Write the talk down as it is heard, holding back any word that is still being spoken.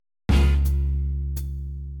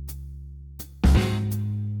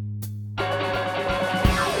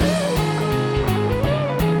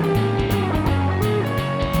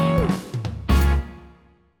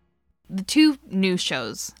new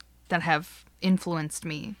shows that have influenced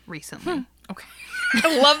me recently. Okay.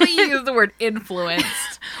 I love that you use the word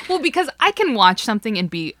influenced. Well, because I can watch something and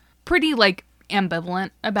be pretty, like,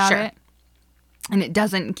 ambivalent about it. And it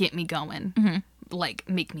doesn't get me going. Like,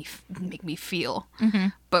 make me feel.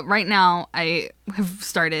 But right now, I have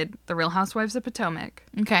started The Real Housewives of Potomac.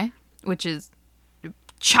 Okay. Which is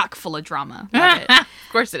chock full of drama. Love it. Of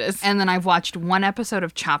course it is. And then I've watched one episode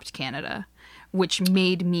of Chopped Canada, which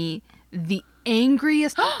made me the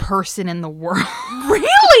angriest person in the world.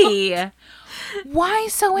 Really? Why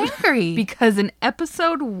so angry? Because in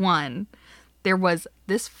episode 1, there was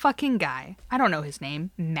this fucking guy. I don't know his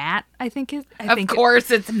name. Matt, I think. Of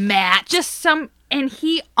course it's Matt. And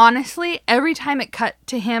he, honestly, every time it cut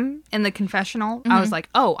to him in the confessional, I was like,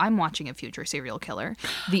 oh, I'm watching a future serial killer.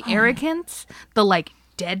 The arrogance, the, like,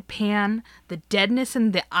 deadpan, the deadness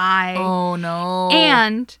in the eye. Oh, no.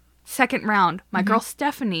 And, second round, my girl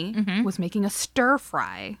Stephanie was making a stir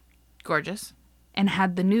fry. Gorgeous. And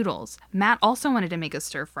had the noodles. Matt also wanted to make a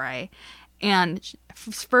stir fry. And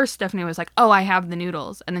first Stephanie was like, oh, I have the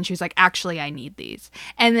noodles. And then she was like, actually, I need these.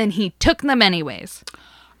 And then he took them anyways.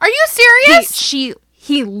 Are you serious?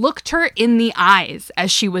 He looked her in the eyes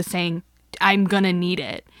as she was saying, I'm gonna need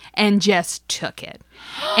it. And just took it.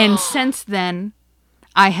 And since then,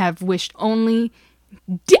 I have wished only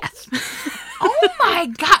death. Oh my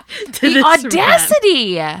God. The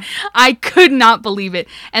audacity. I could not believe it.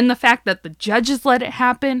 And the fact that the judges let it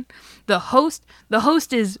happen. The host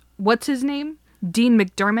is, what's his name? Dean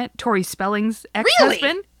McDermott, Tori Spelling's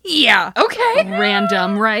ex-husband. Really? Yeah. Okay.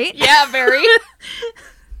 Random, right? Yeah, very.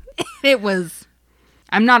 It was...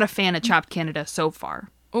 I'm not a fan of Chopped Canada so far.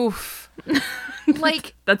 Oof.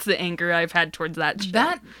 Like... That's the anger I've had towards that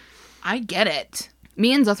show. I get it.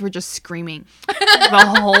 Me and Zeth were just screaming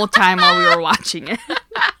the whole time while we were watching it.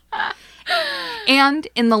 And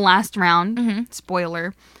in the last round,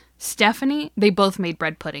 spoiler, Stephanie, they both made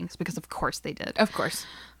bread puddings because of course they did. Of course.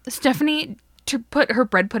 Stephanie put her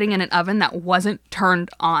bread pudding in an oven that wasn't turned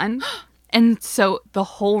on. And so the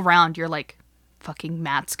whole round, you're like, fucking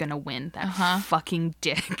Matt's gonna win. That fucking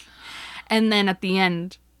dick. And then at the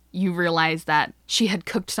end, you realize that she had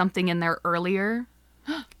cooked something in there earlier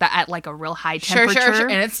that at like a real high temperature. Sure.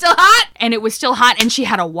 And it's still hot. And it was still hot. And she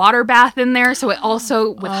had a water bath in there. So it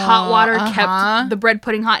also, with hot water, kept the bread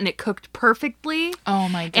pudding hot and it cooked perfectly. Oh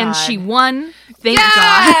my God. And she won. Thank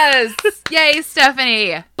God. Yes! Yay,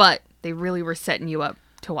 Stephanie. But they really were setting you up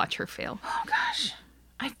to watch her fail. Oh gosh.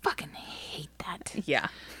 I fucking hate that. Yeah.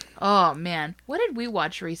 Oh man. What did we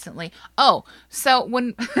watch recently? Oh, so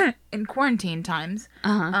when in quarantine times,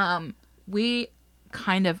 we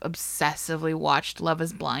kind of obsessively watched Love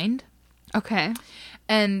is Blind. Okay.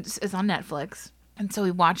 And it's on Netflix. And so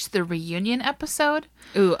we watched the reunion episode.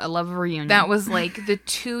 Ooh, I love a reunion. That was like the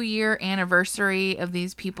 2-year anniversary of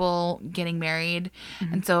these people getting married.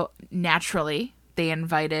 And so naturally, they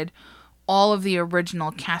invited all of the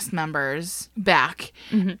original cast members back.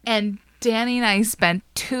 And Danny and I spent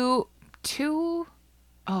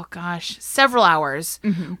several hours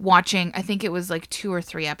watching, I think it was like 2 or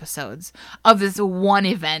 3 episodes of this one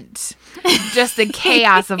event. Just the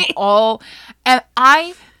chaos of all. And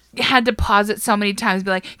I had to pause it so many times,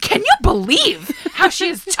 be like, can you believe how she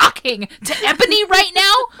is talking to Ebony right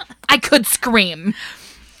now? I could scream.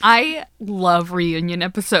 I love reunion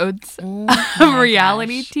episodes of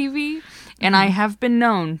reality TV. And I have been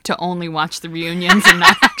known to only watch the reunions and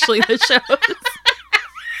not actually the shows.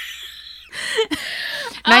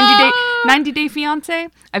 90 Day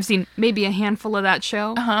Fiancé. I've seen maybe a handful of that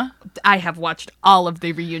show. I have watched all of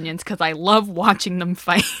the reunions because I love watching them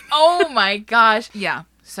fight. Oh my gosh. Yeah.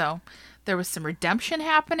 So there was some redemption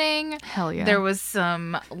happening. Hell yeah. There was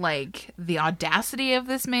some, like, the audacity of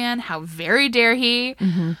this man. How very dare he?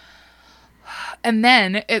 And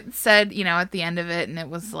then it said, you know, at the end of it, and it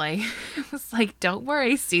was like, don't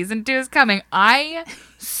worry, season 2 is coming. I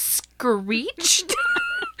screeched.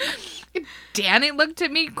 Danny looked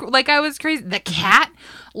at me like I was crazy. The cat,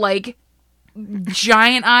 like,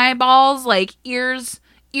 giant eyeballs, like ears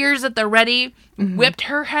at the ready, whipped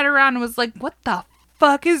her head around and was like, what the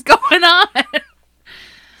fuck is going on?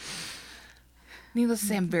 Needless to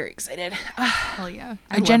say, I'm very excited. Hell yeah.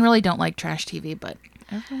 I generally don't like trash TV, but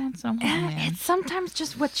every once in a while, man. It's sometimes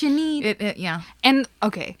just what you need. Yeah. And,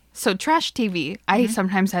 okay, so trash TV, I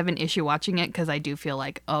sometimes have an issue watching it because I do feel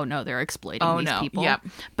like, oh no, they're exploiting these people. Yep.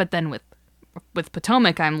 But then with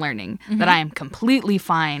Potomac, I'm learning that I am completely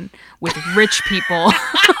fine with rich people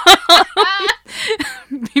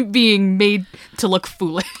being made to look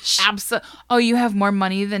foolish. Absolutely. Oh, you have more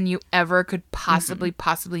money than you ever could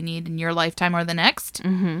possibly need in your lifetime or the next?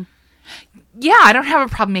 Yeah, I don't have a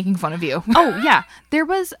problem making fun of you. Oh, yeah. There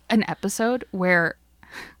was an episode where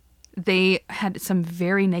they had some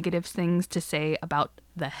very negative things to say about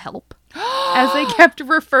The Help, as they kept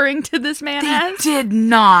referring to this man as. Did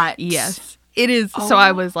not. Yes. It is. So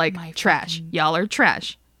I was my like, trash. Y'all are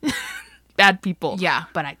trash. Bad people. Yeah.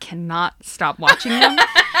 But I cannot stop watching them.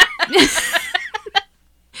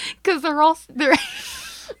 Because they're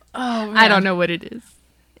Oh, man. I don't know what it is.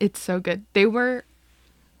 It's so good. They were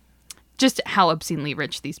just how obscenely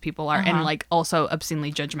rich these people are, and like also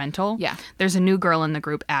obscenely judgmental. Yeah. There's a new girl in the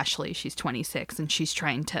group, Ashley. She's 26, and she's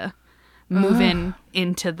trying to move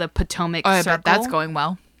into the Potomac Oh, I circle. bet that's going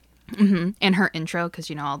well. In her intro, because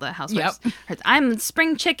you know all the housewives. I'm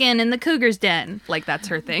spring chicken in the cougar's den. Like that's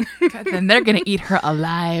her thing. God, then they're gonna eat her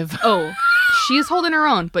alive. Oh, she's holding her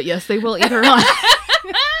own, but yes, they will eat her on.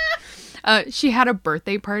 She had a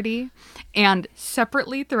birthday party, and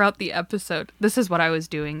separately throughout the episode, this is what I was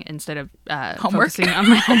doing instead of Homework? focusing on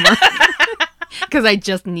my homework, because I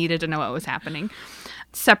just needed to know what was happening.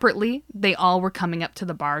 Separately, they all were coming up to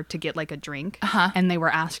the bar to get like a drink, and they were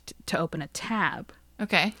asked to open a tab,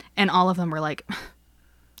 Okay. and all of them were like,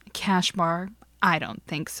 "Cash bar? I don't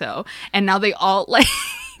think so." And now they all like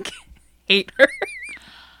hate her.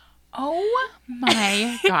 Oh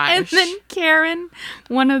my gosh. And then Karen,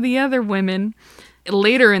 one of the other women,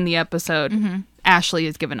 later in the episode, Ashley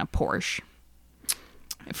is given a Porsche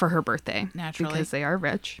for her birthday. Naturally. Because they are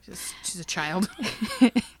rich. She's a child.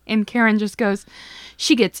 And Karen just goes,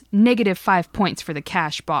 she gets -5 points for the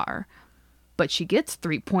cash bar, but she gets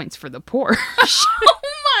 3 points for the Porsche. Oh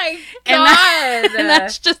my And, and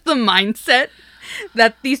that's just the mindset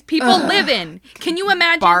that these people live in. Can you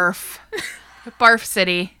imagine? Barf. Barf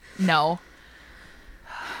City. No.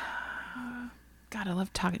 God, I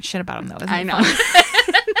love talking shit about him though. Isn't I it know. fun?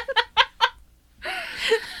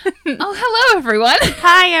 Oh, hello everyone.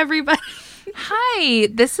 Hi, everybody. Hi,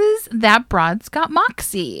 this is That Broad's Got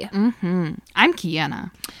Moxie. I'm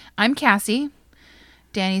Kiana. I'm Cassie.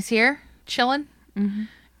 Danny's here, chilling,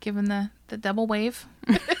 giving the double wave.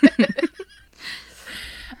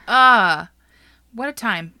 What a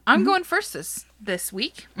time. I'm going first this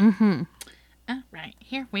week. All right,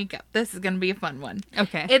 here we go. This is going to be a fun one.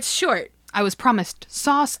 Okay. It's short. I was promised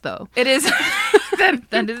sauce, though. It is.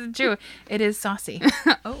 that is true. It is saucy.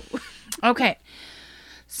 Oh. Okay.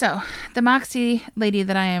 So, the Moxie lady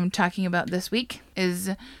that I am talking about this week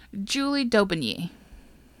is Julie Daubigny.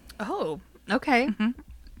 Oh, okay.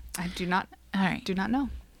 I do not All right. know.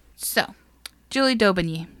 So, Julie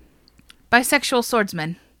Daubigny, bisexual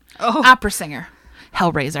swordsman, Oh. opera singer,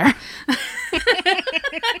 Hellraiser.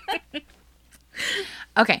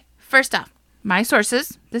 Okay, first off, my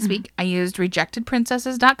sources this week, I used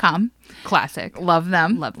rejectedprincesses.com. Classic. Love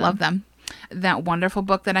them. Love them. That wonderful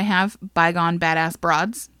book that I have, Bygone Badass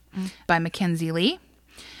Broads, by Mackenzie Lee.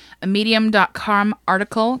 A Medium.com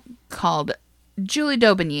article called Julie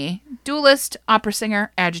Daubigny, duelist, opera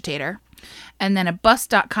singer, agitator. And then a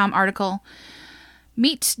Bust.com article,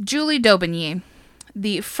 Meet Julie Daubigny,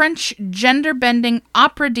 the French gender-bending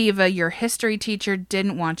opera diva your history teacher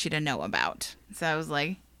didn't want you to know about. So I was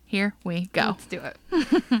like, here we go. Let's do it.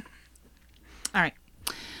 All right.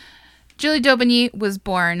 Julie Daubigny was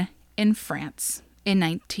born in France in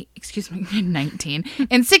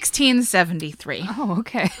 1673. Oh,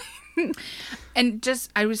 okay. And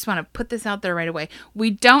I just want to put this out there right away. We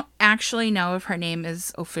don't actually know if her name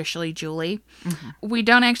is officially Julie. We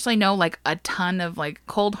don't actually know like a ton of like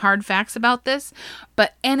cold hard facts about this,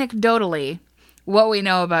 but anecdotally, what we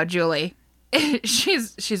know about Julie,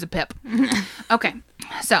 she's a pip. Okay.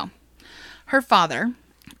 So, her father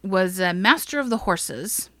was a master of the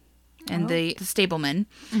horses and the stableman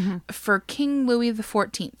for King Louis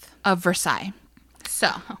XIV of Versailles. So,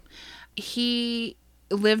 he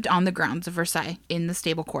lived on the grounds of Versailles in the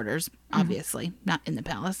stable quarters, obviously, not in the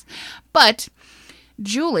palace. But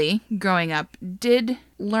Julie, growing up, did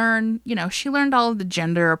learn, she learned all of the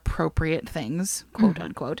gender appropriate things, quote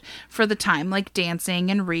unquote, for the time, like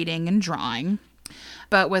dancing and reading and drawing.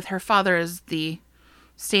 But with her father as the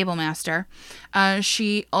stable master,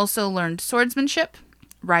 she also learned swordsmanship,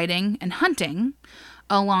 riding, and hunting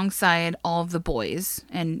alongside all of the boys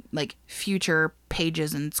and like future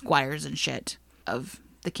pages and squires and shit of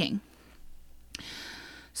the king.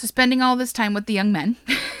 So spending all this time with the young men,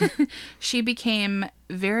 she became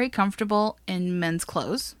very comfortable in men's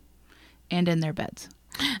clothes and in their beds.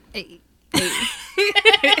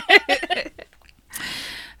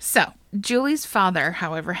 So Julie's father,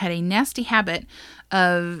 however, had a nasty habit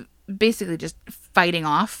of basically just fighting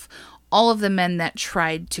off all of the men that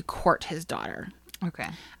tried to court his daughter. Okay.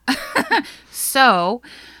 So,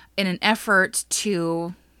 in an effort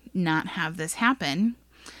to not have this happen,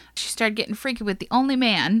 she started getting freaky with the only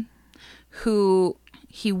man who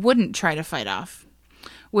he wouldn't try to fight off,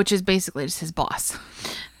 which is basically just his boss.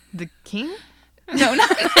 The king? No,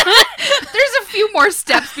 not. There's a few more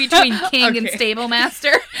steps between king and stable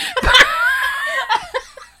master.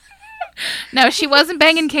 No, she wasn't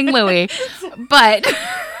banging King Louis, but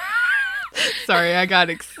Sorry, I got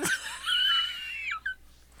excited.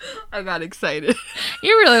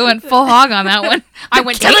 You really went full hog on that one. I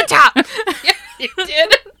went to the top. Yeah, you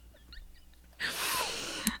did.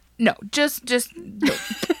 No, just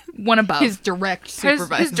one above. His direct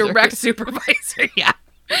supervisor. His direct supervisor, yeah.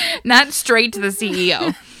 Not straight to the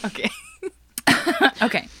CEO. Okay.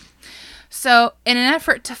 Okay. So, in an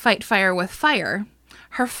effort to fight fire with fire,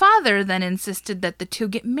 her father then insisted that the two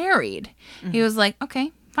get married. Mm-hmm. He was like,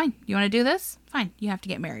 okay, fine. You want to do this? Fine. You have to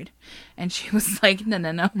get married. And she was like,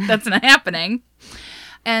 no. That's not happening.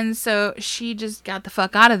 And so she just got the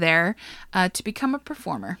fuck out of there to become a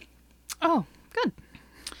performer. Oh, good.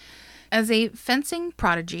 As a fencing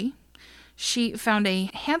prodigy, she found a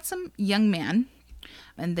handsome young man,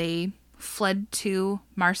 and they fled to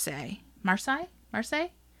Marseille. Marseille?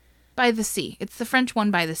 By the sea. It's the French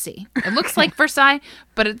one by the sea. It looks like Versailles,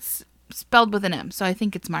 but it's spelled with an M, so I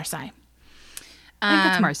think it's Marseille. I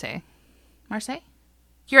think it's Marseille. Marseille?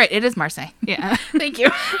 You're right, it is Marseille. Yeah. Thank you.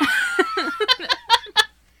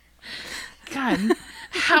 God.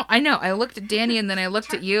 How? I know. I looked at Danny and then I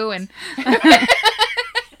looked at you and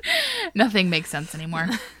nothing makes sense anymore.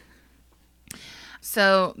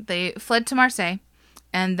 So they fled to Marseille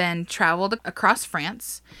and then traveled across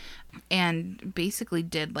France and basically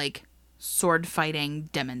did like sword fighting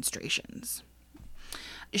demonstrations.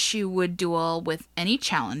 She would duel with any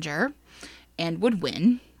challenger and would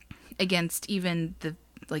win against even the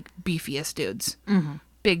like beefiest dudes. Mm-hmm.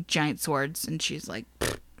 Big giant swords, and she's like,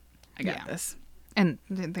 I got this. And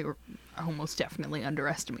they were almost definitely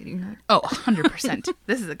underestimating her. Oh, 100%.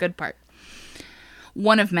 This is a good part.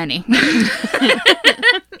 One of many.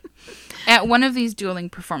 At one of these dueling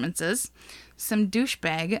performances, some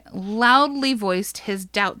douchebag loudly voiced his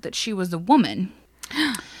doubt that she was a woman.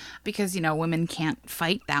 Because, you know, women can't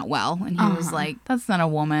fight that well. And he was like, that's not a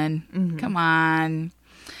woman. Mm-hmm. Come on.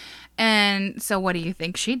 And so what do you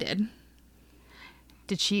think she did?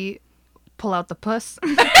 Did she pull out the puss?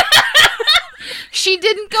 She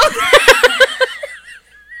didn't go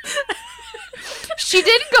She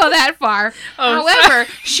didn't go that far. Oh, however,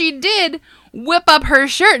 she did whip up her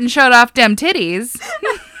shirt and showed off them titties.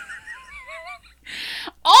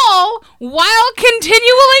 All while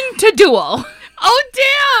continuing to duel. Oh,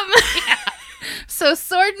 damn! Yeah. So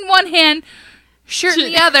sword in one hand, shirt in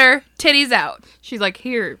the other, titties out. She's like,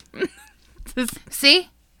 here. See?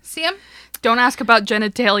 See him? Don't ask about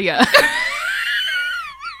genitalia.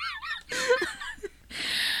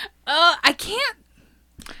 I can't.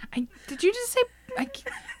 Did you just say?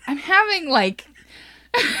 I'm having like.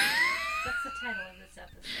 That's the title of this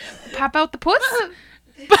episode. Pop out the puss?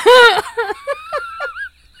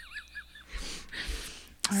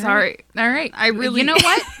 Sorry. All right. I really. You know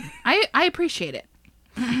what? I appreciate it.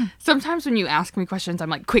 Sometimes when you ask me questions, I'm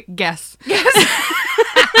like, quick guess. Yes.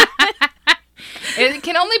 It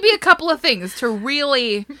can only be a couple of things to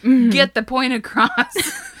really get the point across.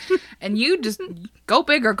 And you just go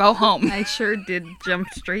big or go home. I sure did jump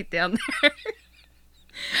straight down there.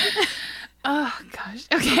 Oh, gosh.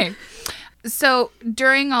 Okay. So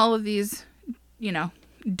during all of these, you know,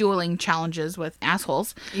 dueling challenges with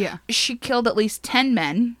assholes, yeah, she killed at least 10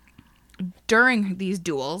 men during these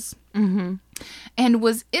duels. Mm-hmm. And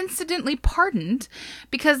was incidentally pardoned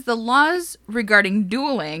because the laws regarding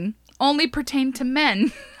dueling only pertain to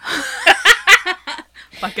men.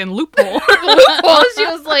 Fucking loophole. Loophole. She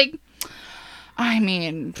was like, I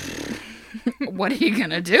mean, what are you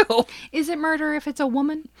gonna do? Is it murder if it's a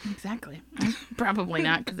woman? Exactly. Probably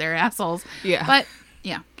not, because they're assholes. Yeah. But,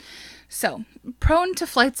 yeah. So, prone to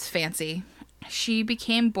flight's fancy, she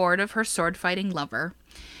became bored of her sword-fighting lover,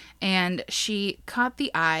 and she caught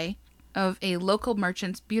the eye of a local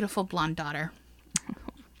merchant's beautiful blonde daughter.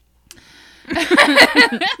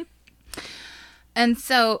 And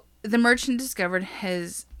so the merchant discovered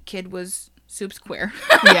his kid was Soup's queer.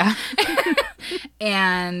 Yeah.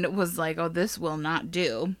 And was like, oh, this will not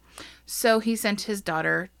do. So he sent his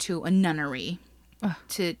daughter to a nunnery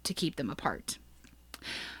to keep them apart.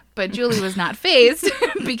 But Julie was not fazed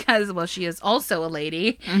because, well, she is also a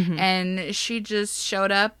lady. Mm-hmm. And she just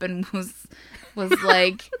showed up and was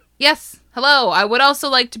like, yes, hello, I would also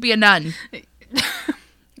like to be a nun.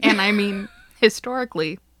 And I mean,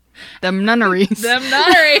 historically, them nunneries. Them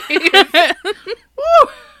nunneries. Woo!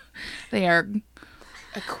 They are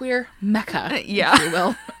A queer mecca, Yeah. if you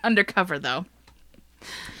will. Undercover, though.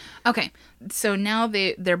 Okay, so now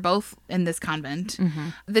they're both in this convent.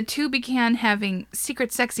 The two began having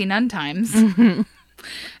secret sexy nun times.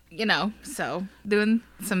 You know, so doing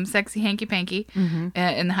some sexy hanky-panky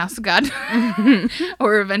in the house of God.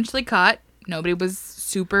 Were eventually caught. Nobody was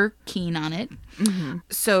super keen on it.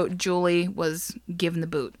 So Julie was given the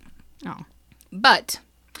boot. Oh. But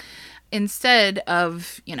instead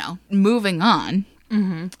of, you know, moving on,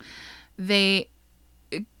 they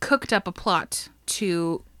cooked up a plot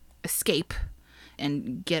to escape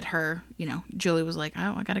and get her, you know, Julie was like,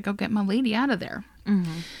 oh, I gotta go get my lady out of there.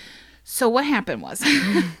 So what happened was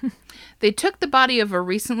they took the body of a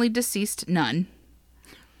recently deceased nun.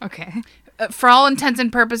 Okay. For all intents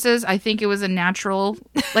and purposes, I think it was a natural,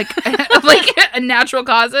 like a natural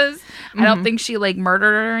causes. I don't think she like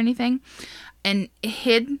murdered her or anything, and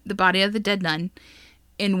hid the body of the dead nun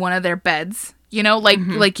in one of their beds. You know,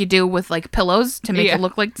 like you do with like pillows to make it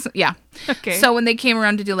look like, yeah. Okay. So when they came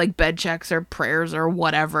around to do like bed checks or prayers or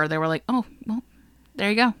whatever, they were like, oh, well, there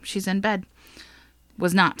you go. She's in bed.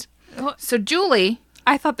 Was not. So Julie.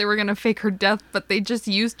 I thought they were going to fake her death, but they just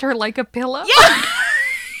used her like a pillow. Yeah.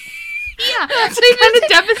 Yeah. That's kind of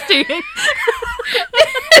devastating.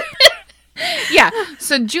 Yeah.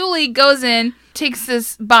 So Julie goes in, takes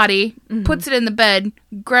this body, puts it in the bed,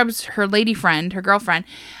 grabs her lady friend, her girlfriend,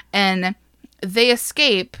 and they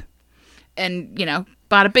escape. And, you know,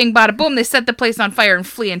 bada bing, bada boom, they set the place on fire and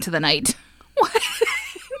flee into the night.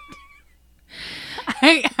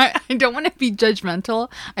 I don't want to be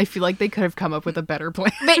judgmental. I feel like they could have come up with a better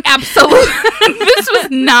plan. They absolutely. This was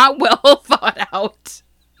not well thought out.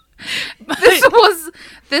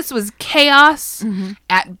 This was chaos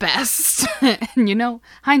at best. And you know,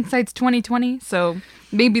 hindsight's 2020, so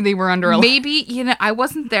maybe they were under a Maybe, you know, I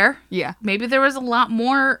wasn't there. Yeah. Maybe there was a lot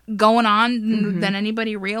more going on than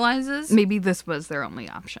anybody realizes. Maybe this was their only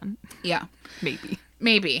option. Yeah.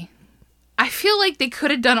 Maybe. I feel like they could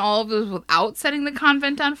have done all of this without setting the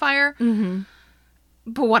convent on fire.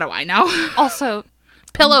 But what do I know? Also,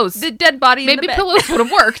 pillows. the dead body in Maybe the bed. pillows would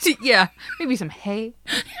have worked. Yeah. Maybe some hay.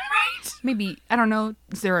 Right. Maybe, I don't know,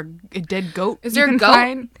 is there a dead goat? Is there you a can goat?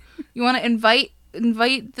 find? You want to invite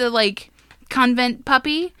the like convent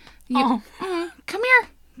puppy? Oh. Come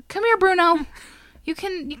here, Bruno. You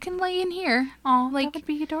can lay in here. Oh, Like- that would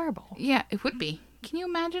be adorable. Yeah, it would be. Can you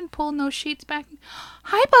imagine pulling those sheets back?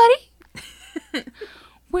 Hi, buddy.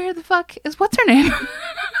 Where the fuck is what's her name?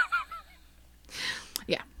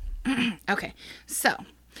 Yeah. Okay. So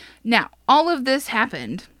now all of this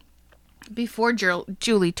happened before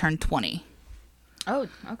Julie turned 20. Oh,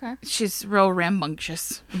 okay. She's real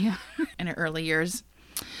rambunctious Yeah. in her early years.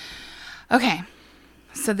 Okay.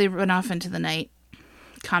 So they went off into the night.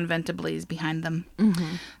 Convent ablaze behind them.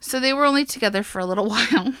 So they were only together for a little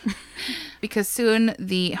while because soon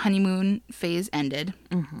the honeymoon phase ended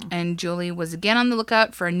and Julie was again on the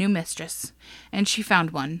lookout for a new mistress, and she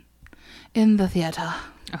found one in the theater.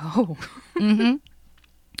 Oh.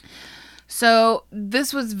 So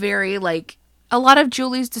this was very like a lot of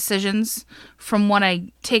Julie's decisions from what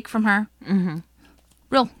I take from her.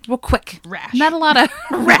 Real quick. Rash. Not a lot of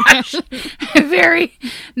rash.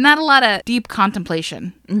 Not a lot of deep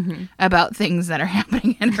contemplation about things that are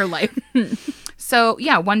happening in her life. So,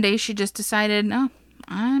 yeah, one day she just decided, no,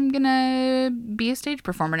 I'm going to be a stage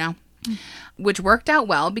performer now. Which worked out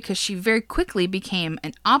well because she very quickly became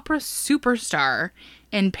an opera superstar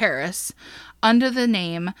in Paris under the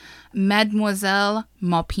name Mademoiselle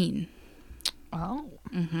Maupin. Oh.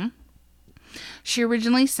 She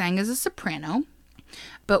originally sang as a soprano.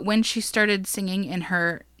 But when she started singing in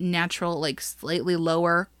her natural, like, slightly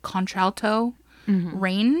lower contralto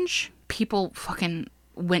range, people fucking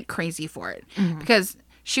went crazy for it. Because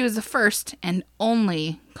she was the first and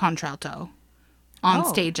only contralto on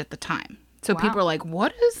stage at the time. So people were like,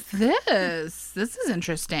 what is this? This is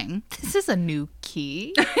interesting. This is a new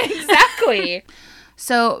key. Exactly.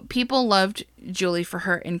 So people loved Julie for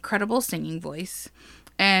her incredible singing voice.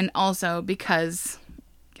 And also because,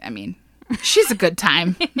 I mean... she's a good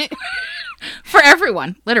time for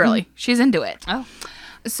everyone. Literally. She's into it. Oh.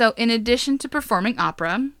 So in addition to performing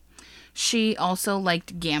opera, she also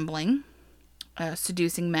liked gambling,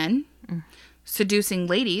 seducing men, seducing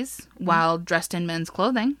ladies while dressed in men's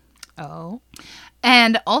clothing, Oh.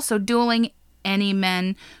 and also dueling any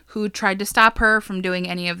men who tried to stop her from doing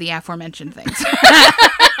any of the aforementioned things.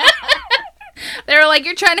 They were like,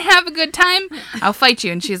 you're trying to have a good time? I'll fight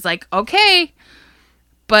you. And she's like, okay.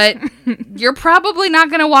 But you're probably not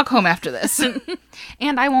going to walk home after this.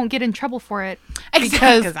 And I won't get in trouble for it.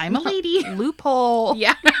 Because I'm a lady. Loophole.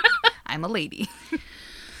 Yeah. I'm a lady.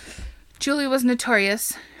 Julie was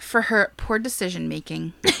notorious for her poor decision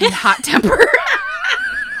making and hot temper.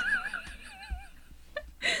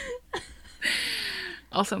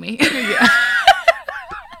 Also me. Yeah.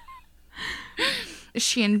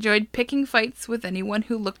 She enjoyed picking fights with anyone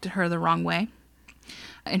who looked at her the wrong way.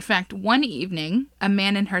 In fact, one evening, a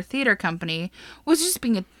man in her theater company was just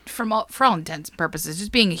being, for all intents and purposes,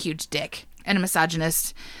 just being a huge dick and a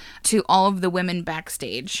misogynist to all of the women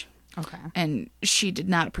backstage. Okay. And she did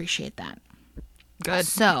not appreciate that. Good.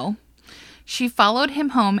 So, she followed him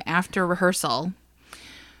home after rehearsal,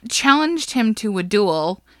 challenged him to a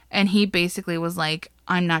duel, and he basically was like,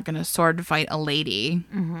 I'm not going to sword fight a lady.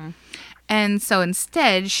 Mm-hmm. And so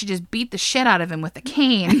instead, she just beat the shit out of him with a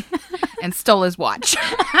cane and stole his watch.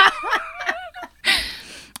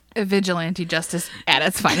 Vigilante justice at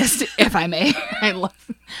its finest, if I may.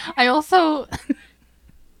 I also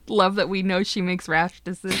love that we know she makes rash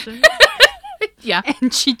decisions. Yeah.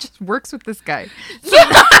 And she just works with this guy.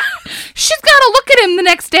 Yeah. She's got to look at him the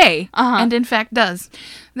next day. Uh-huh. And in fact does.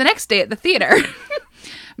 The next day at the theater,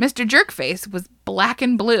 Mr. Jerkface was black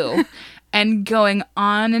and blue and going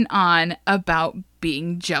on and on about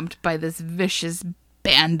being jumped by this vicious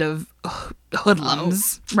band of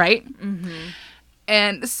hoodlums, right? Mm-hmm.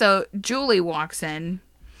 And so Julie walks in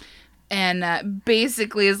and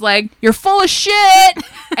basically is like, you're full of shit,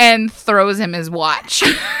 and throws him his watch.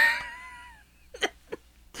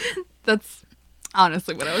 That's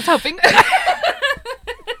honestly what I was hoping.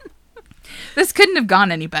 This couldn't have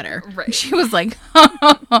gone any better. Right. She was like,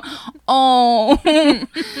 oh,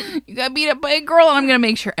 you got beat up by a girl, and I'm going to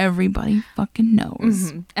make sure everybody fucking knows.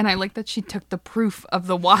 Mm-hmm. And I like that she took the proof of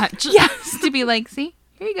the watch. Yes, to be like, see,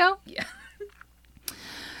 here you go. Yeah.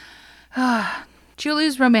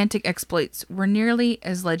 Julie's romantic exploits were nearly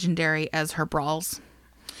as legendary as her brawls.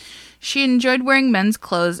 She enjoyed wearing men's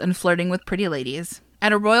clothes and flirting with pretty ladies.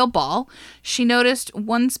 At a royal ball, she noticed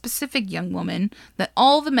one specific young woman that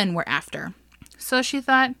all the men were after. So she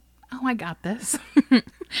thought, oh, I got this.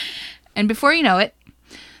 And before you know it,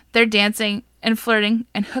 they're dancing and flirting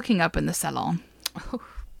and hooking up in the salon.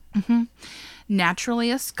 Mm-hmm. Naturally,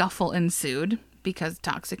 a scuffle ensued because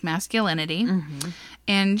toxic masculinity. Mm-hmm.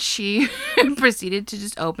 And she proceeded to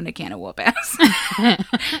just open a can of whoop ass.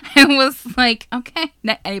 And was like, okay,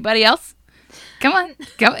 anybody else? Come on,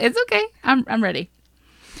 go. It's okay. I'm ready.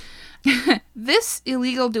 This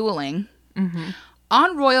illegal dueling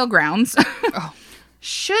on royal grounds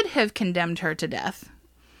should have condemned her to death.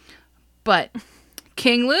 But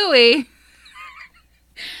King Louis,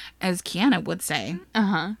 as Kiana would say,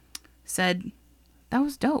 said, that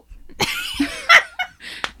was dope.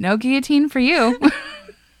 No guillotine for you.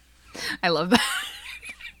 I love that.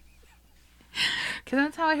 Because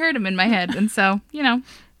that's how I heard him in my head. And so, you know.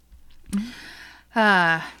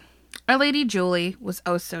 Our Lady Julie was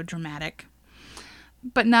oh so dramatic,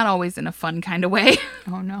 but not always in a fun kind of way.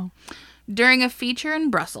 Oh, no. During a feature in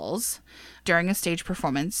Brussels, during a stage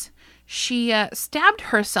performance, she stabbed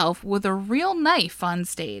herself with a real knife on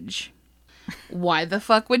stage. Why the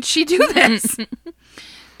fuck would she do this?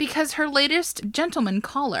 Because her latest gentleman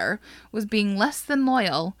caller was being less than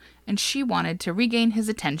loyal, and she wanted to regain his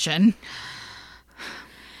attention.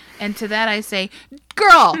 And to that I say,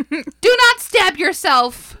 girl, do not stab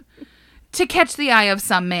yourself to catch the eye of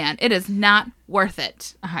some man. It is not worth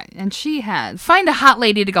it. And she has. Find a hot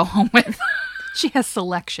lady to go home with. She has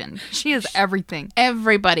selection. She has everything.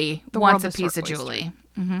 Everybody wants a piece of oyster. Julie.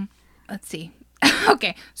 Mm-hmm. Let's see.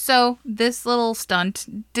 Okay, so this little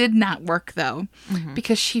stunt did not work, though,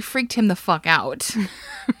 because she freaked him the fuck out.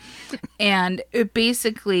 And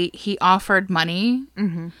basically, he offered money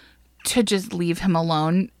to just leave him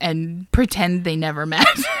alone and pretend they never met.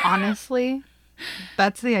 Honestly,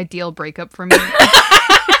 that's the ideal breakup for me.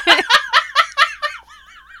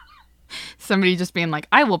 Somebody just being like,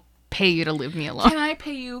 I will pay you to leave me alone. Can I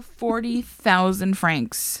pay you 40,000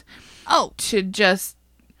 francs? Oh, to just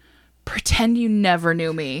pretend you never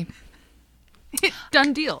knew me.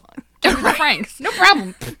 Done deal. Give me the francs. No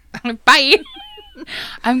problem. Bye.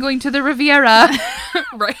 I'm going to the Riviera.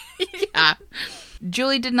 Right. Yeah.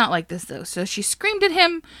 Julie did not like this, though, so she screamed at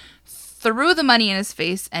him, threw the money in his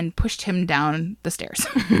face, and pushed him down the stairs.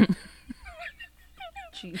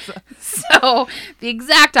 Jesus. So, the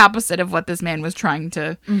exact opposite of what this man was trying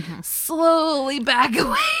to slowly back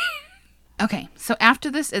away. Okay, so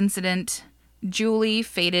after this incident, Julie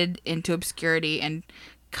faded into obscurity and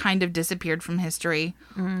kind of disappeared from history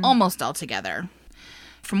almost altogether.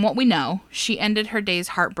 From what we know, she ended her days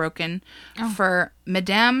heartbroken for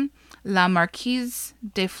Madame la Marquise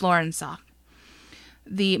de Florensac,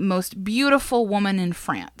 the most beautiful woman in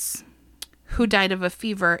France, who died of a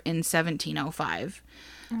fever in 1705.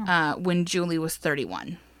 when Julie was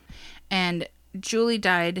 31. And Julie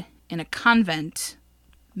died in a convent,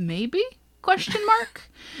 maybe? Question mark?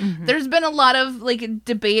 There's been a lot of like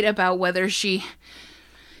debate about whether she,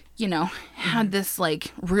 you know, had this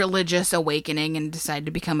like religious awakening and decided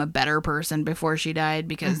to become a better person before she died,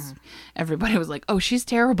 because everybody was like, oh, she's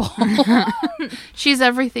terrible. She's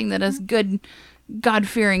everything that us good,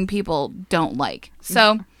 God-fearing people don't like.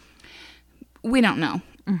 So we don't know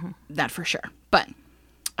that for sure. But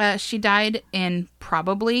she died in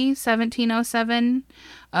probably 1707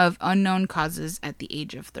 of unknown causes at the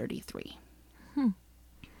age of 33.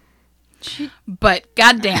 But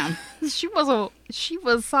goddamn, She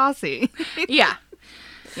was saucy. yeah.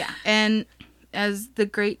 And as the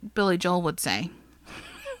great Billy Joel would say,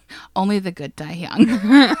 only the good die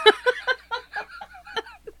young.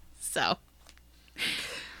 So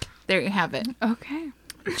there you have it, Okay.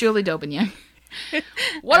 Julie Daubigny.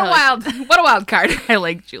 What a wild card. I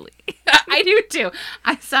like Julie. I do too.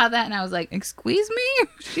 I saw that and I was like, excuse me?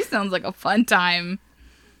 She sounds like a fun time.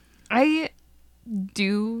 I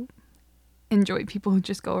do enjoy people who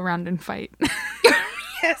just go around and fight.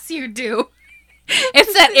 Yes, you do.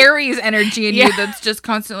 It's that Aries energy in you that's just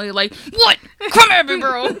constantly like, what? Come at me,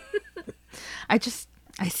 bro. I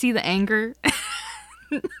see the anger.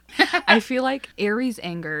 I feel like Aries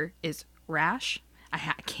anger is rash.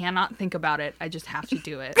 I cannot think about it. I just have to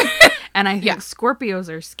do it. And I think Scorpios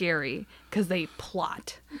are scary because they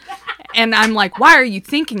plot. And I'm like, why are you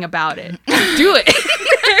thinking about it? Do it.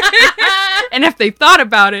 And if they thought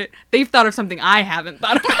about it, they've thought of something I haven't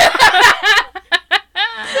thought about.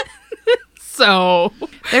 So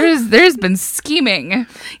there's been scheming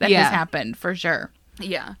that Yeah. has happened for sure.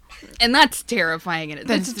 yeah. And that's terrifying. And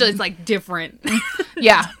it's just like different.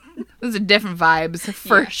 Yeah. Those are different vibes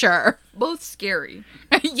for sure. Both scary.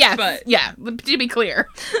 Yes. But- yeah. To be clear.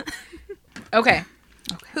 Okay.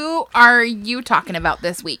 Who are you talking about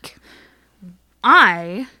this week?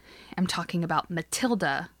 I am talking about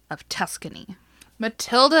Matilda of Tuscany.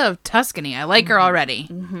 Matilda of Tuscany. I like her already.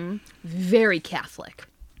 Very Catholic.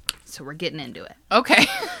 So we're getting into it. Okay.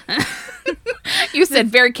 You said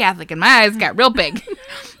very Catholic and my eyes got real big.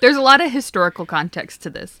 There's a lot of historical context to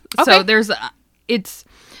this. Okay. So it's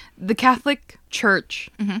the Catholic Church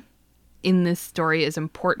in this story is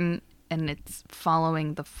important, and it's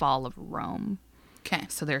following the fall of Rome. Okay.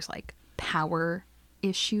 So there's like power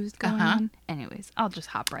issues going on. Anyways, I'll just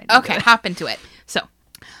hop right into Okay. it. Hop into it. So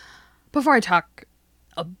before I talk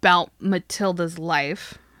about Matilda's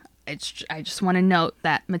life, I just want to note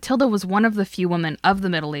that Matilda was one of the few women of the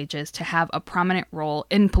Middle Ages to have a prominent role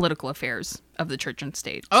in political affairs of the church and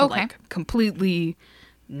state. So, Okay. like, completely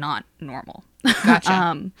not normal.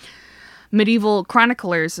 Gotcha. Medieval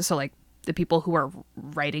chroniclers, so like the people who are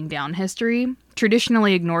writing down history,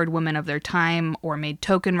 traditionally ignored women of their time or made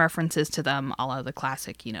token references to them, a la the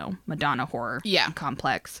classic, Madonna horror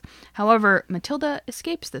complex. However, Matilda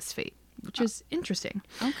escapes this fate, which is interesting.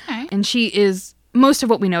 Okay. And most of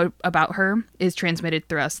what we know about her is transmitted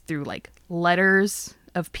through us through like letters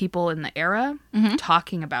of people in the era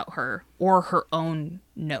talking about her or her own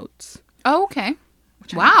notes. Oh, okay.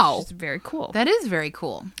 Which I Wow. think is very cool. That is very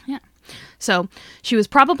cool. Yeah. So she was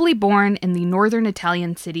probably born in the northern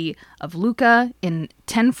Italian city of Lucca in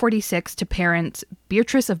 1046 to parents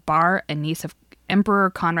Beatrice of Bar, a niece of Emperor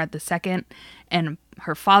Conrad II, and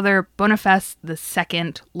her father Boniface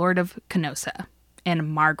II, Lord of Canossa, and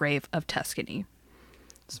Margrave of Tuscany.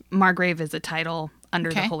 Margrave is a title under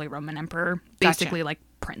the Holy Roman Emperor, basically like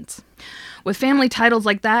prince. With family titles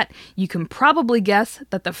like that, you can probably guess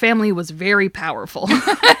that the family was very powerful.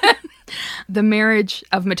 The marriage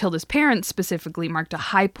of Matilda's parents specifically marked a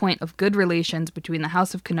high point of good relations between the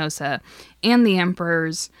House of Canossa and the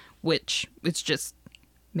emperors, which is just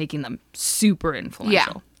making them super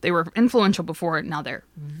influential. Yeah. They were influential before, now they're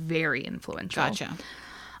very influential. Gotcha.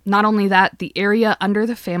 Not only that, the area under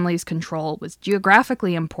the family's control was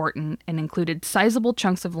geographically important and included sizable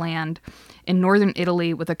chunks of land in northern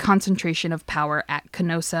Italy with a concentration of power at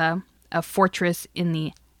Canossa, a fortress in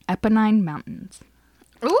the Apennine Mountains.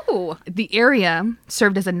 Ooh. The area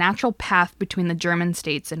served as a natural path between the German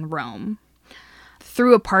states and Rome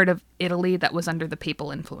through a part of Italy that was under the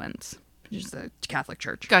papal influence, which is the Catholic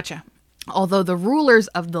Church. Gotcha. Although the rulers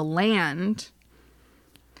of the land,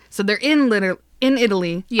 so they're in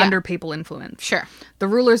Italy under papal influence. Sure. The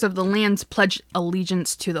rulers of the lands pledged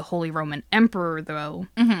allegiance to the Holy Roman Emperor, though,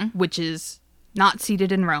 which is not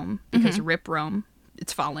seated in Rome because rip Rome,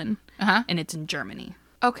 it's fallen, and it's in Germany.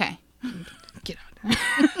 Okay. Get out.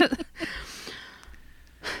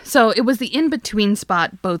 So it was the in-between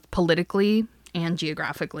spot both politically and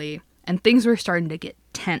geographically, and things were starting to get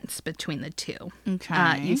tense between the two.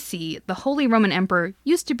 Okay. You see, the Holy Roman Emperor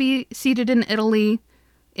used to be seated in Italy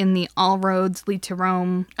in the all roads lead to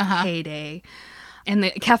Rome heyday. And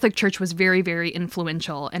the Catholic Church was very, very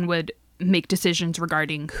influential and would make decisions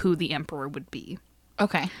regarding who the emperor would be.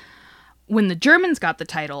 Okay. When the Germans got the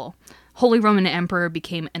title, Holy Roman Emperor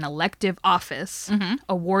became an elective office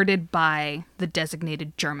awarded by the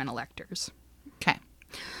designated German electors. Okay.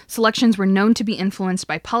 Selections were known to be influenced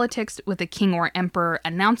by politics, with a king or emperor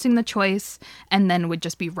announcing the choice and then would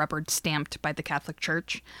just be rubber stamped by the Catholic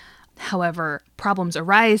Church. However, problems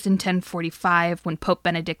arise in 1045 when Pope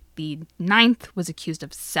Benedict IX was accused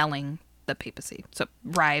of selling the papacy. So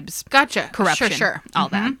bribes, Gotcha. corruption, Sure. all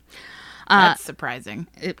that. That's surprising.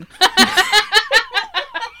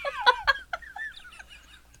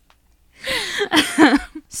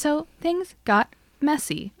 So things got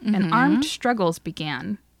messy, and armed struggles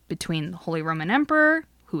began between the Holy Roman Emperor,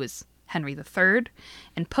 who was Henry III,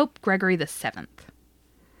 and Pope Gregory VII.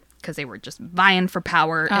 Because they were just vying for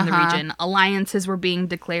power in the region. Alliances were being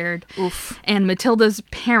declared. Oof. And Matilda's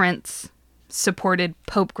parents supported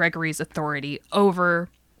Pope Gregory's authority over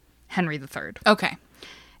Henry III. Okay.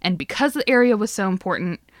 And because the area was so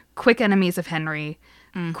important, quick enemies of Henry,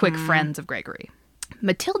 quick friends of Gregory.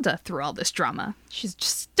 Matilda, through all this drama, she's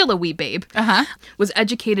just still a wee babe, was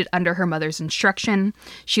educated under her mother's instruction.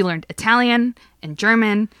 She learned Italian and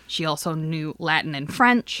German. She also knew Latin and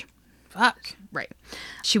French. Fuck. Right.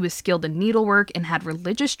 She was skilled in needlework and had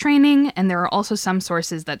religious training, and there are also some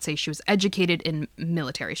sources that say she was educated in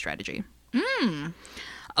military strategy.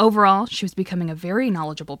 Overall, she was becoming a very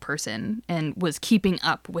knowledgeable person and was keeping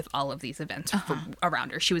up with all of these events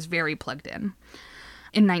around her. She was very plugged in.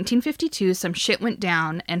 In 1952, some shit went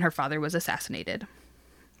down and her father was assassinated.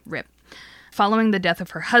 Rip. Following the death of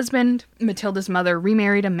her husband, Matilda's mother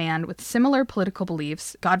remarried a man with similar political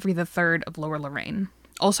beliefs, Godfrey III of Lower Lorraine,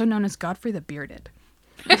 also known as Godfrey the Bearded.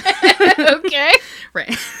 Okay.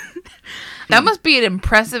 Right. That must be an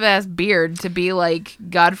impressive ass beard to be like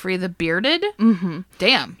Godfrey the Bearded. Mm-hmm.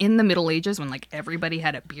 Damn. In the Middle Ages, when like everybody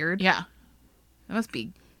had a beard, Yeah. That must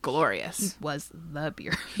be glorious. was the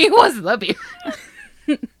beard. He was the beard.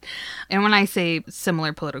 And when I say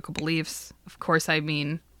similar political beliefs, of course I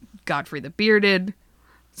mean Godfrey the Bearded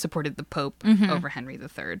supported the Pope over Henry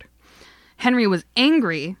III. Henry was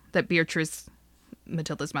angry that Beatrice,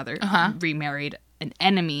 Matilda's mother, remarried an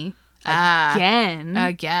enemy again.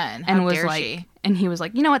 Again. And How was dare like, she? and he was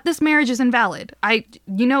like, you know what, this marriage is invalid. I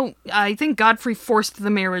think Godfrey forced the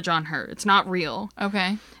marriage on her. It's not real.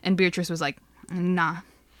 Okay. And Beatrice was like, nah.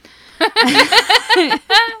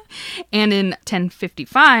 And in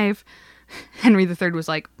 1055, Henry III was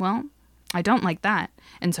like, well, I don't like that.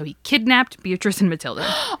 And so he kidnapped Beatrice and Matilda.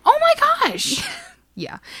 Oh my gosh.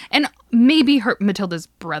 Yeah. And maybe Matilda's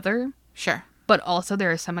brother, Sure. but also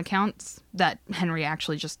there are some accounts that Henry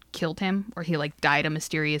actually just killed him, or he like died a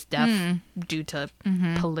mysterious death due to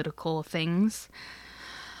political things.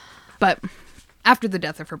 But after the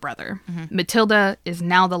death of her brother, Matilda is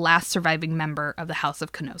now the last surviving member of the House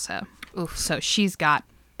of Canossa. Oof. So she's got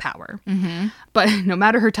power. But no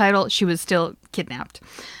matter her title, she was still kidnapped.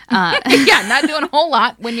 Yeah, not doing a whole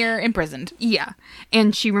lot when you're imprisoned. Yeah.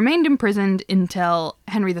 And she remained imprisoned until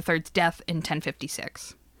Henry III's death in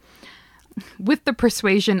 1056. With the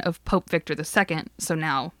persuasion of Pope Victor II, so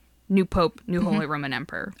now new Pope, new Holy Roman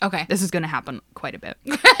Emperor. Okay. This is going to happen quite a bit.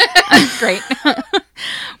 Great.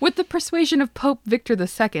 With the persuasion of Pope Victor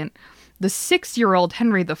II, the 6-year-old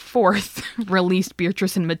Henry IV released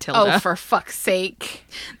Beatrice and Matilda. Oh, for fuck's sake.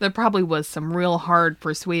 There probably was some real hard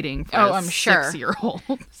persuading for Oh, a I'm sure. 6-year-old.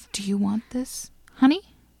 Do you want this, honey?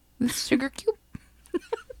 This sugar cube?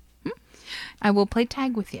 I will play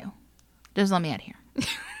tag with you. Just let me out of here.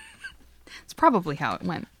 It's probably how it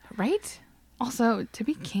went. Right? Also, to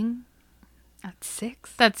be king at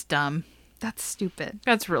 6, That's dumb. that's stupid.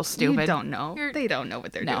 That's real stupid. You don't know. They don't know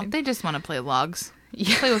what they're No, doing. they just want to play logs.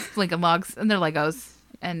 Yeah. Play with Lincoln logs and their Legos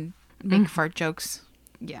and make fart jokes.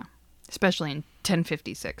 Yeah. Especially in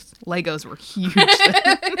 1056. Legos were huge.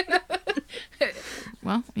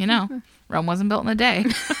 Well, you know, Rome wasn't built in a day.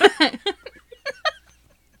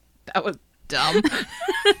 That was dumb.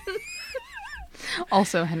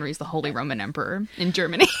 Also, Henry's the Holy Roman Emperor in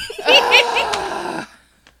Germany.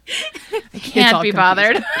 Can't be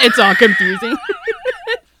bothered. It's all confusing.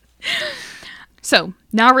 So,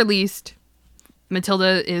 now released,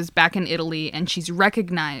 Matilda is back in Italy, and she's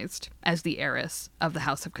recognized as the heiress of the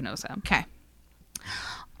House of Canossa. Okay.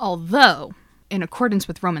 Although, in accordance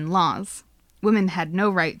with Roman laws, women had no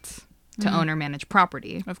rights to own or manage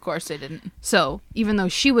property. Of course they didn't. So, even though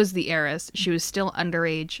she was the heiress, she was still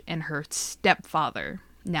underage, and her stepfather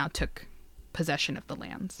now took possession of the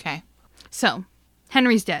lands. Okay. So,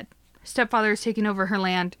 Henry's dead. Stepfather is taking over her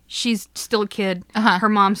land. She's still a kid. Uh-huh. Her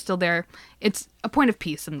mom's still there. It's a point of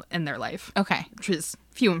peace in their life, Okay. which is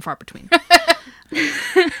few and far between.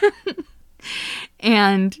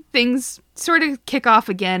 And things sort of kick off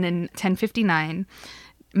again in 1059.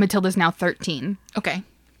 Matilda's now 13. Okay.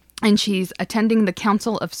 And she's attending the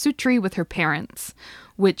Council of Sutri with her parents,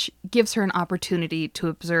 which gives her an opportunity to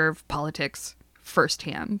observe politics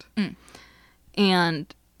firsthand.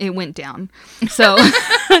 And it went down. So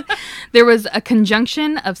there was a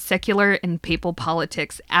conjunction of secular and papal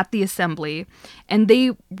politics at the assembly, and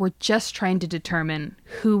they were just trying to determine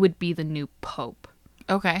who would be the new pope.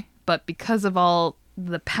 Okay. But because of all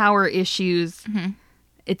the power issues,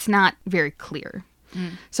 it's not very clear.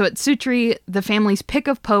 So at Sutri, the family's pick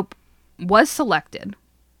of pope was selected.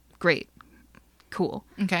 Great. Cool.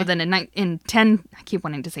 Okay. But then in 10, I keep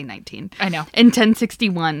wanting to say 19. I know. In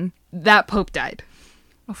 1061, that pope died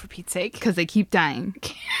Oh, for Pete's sake. because they keep dying.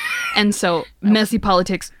 And so messy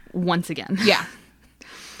politics once again. Yeah.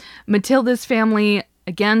 Matilda's family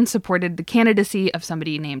again supported the candidacy of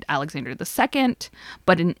somebody named Alexander II,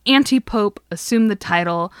 but an anti-pope assumed the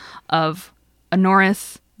title of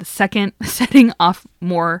Honorius II, setting off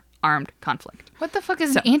more armed conflict. What the fuck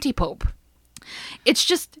is an anti-pope? It's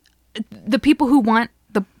just the people who want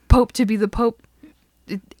the pope to be the pope,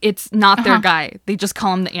 it's not their guy. They just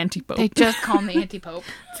call him the anti-pope. They just call him the anti-pope.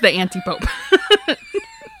 It's the anti-pope.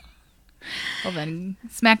 Well then,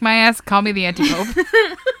 smack my ass, call me the anti-pope.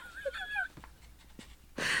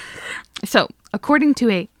 So, according to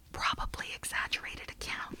a probably exaggerated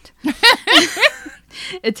account,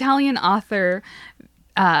 Italian author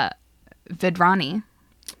Vedrani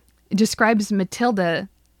describes Matilda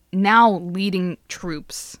now leading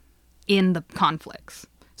troops in the conflicts.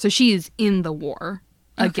 So she is in the war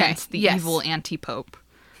against the evil anti-pope.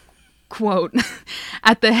 Quote,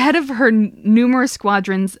 at the head of her numerous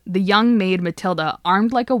squadrons, the young maid Matilda,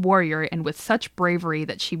 armed like a warrior and with such bravery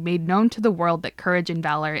that she made known to the world that courage and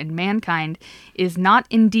valor in mankind is not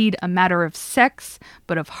indeed a matter of sex,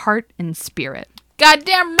 but of heart and spirit.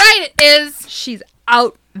 Goddamn right it is. She's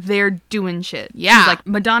out there doing shit. Yeah. She's like,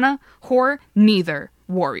 Madonna, whore, neither,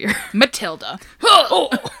 warrior. Matilda.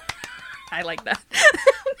 I like that.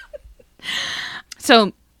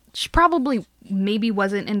 So she probably maybe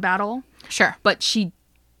wasn't in battle, Sure. but she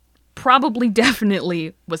probably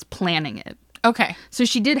definitely was planning it. Okay. So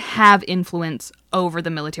she did have influence over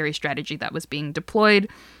the military strategy that was being deployed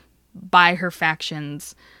by her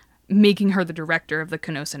factions, making her the director of the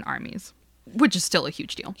Canossian armies, which is still a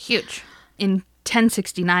huge deal. Huge. In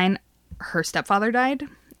 1069, her stepfather died,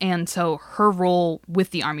 and so her role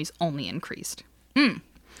with the armies only increased.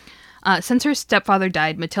 Since her stepfather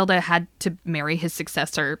died, Matilda had to marry his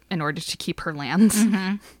successor in order to keep her lands,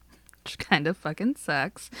 which kind of fucking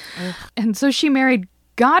sucks. Ugh. And so she married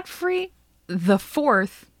Godfrey the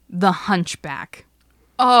Fourth, the Hunchback,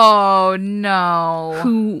 Oh, no.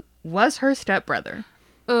 who was her stepbrother.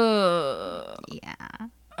 Ugh. Yeah.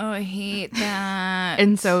 Oh, I hate that.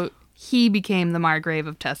 And so he became the Margrave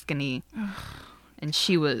of Tuscany, and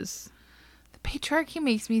she was, the patriarchy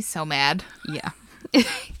makes me so mad. yeah.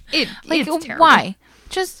 Like, it's terrible. why?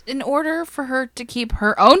 Just in order for her to keep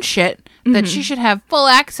her own shit that she should have full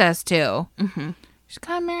access to. She's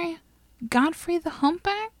gotta marry Godfrey the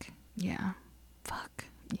Humpback? Yeah. Fuck.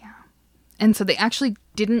 Yeah. And so they actually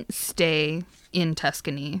didn't stay in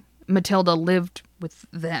Tuscany. Matilda lived with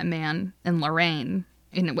that man in Lorraine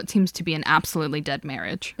in what seems to be an absolutely dead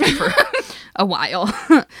marriage for a while.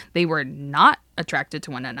 They were not attracted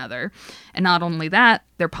to one another. And not only that,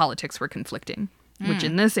 their politics were conflicting, which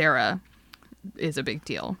in this era is a big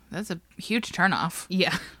deal. That's a huge turnoff.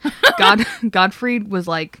 Yeah. Godfrey was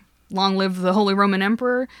like, long live the Holy Roman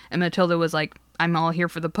Emperor. And Matilda was like, I'm all here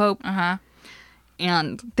for the Pope. Uh-huh.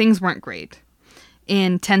 And things weren't great.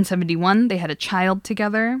 In 1071, they had a child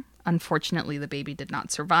together. Unfortunately, the baby did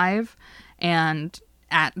not survive. And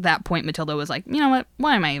at that point, Matilda was like, you know what?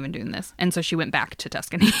 Why am I even doing this? And so she went back to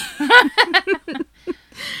Tuscany.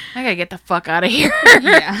 I gotta get the fuck out of here.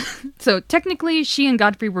 Yeah. So technically, she and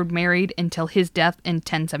Godfrey were married until his death in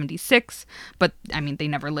 1076. But, I mean, they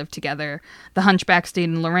never lived together. The Hunchback stayed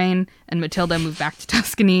in Lorraine, and Matilda moved back to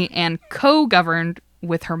Tuscany and co-governed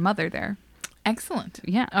with her mother there. Excellent.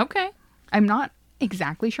 Yeah. Okay. I'm not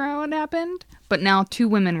exactly sure how it happened, but now two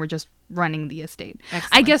women were just running the estate.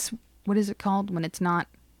 Excellent. I guess, what is it called when it's not,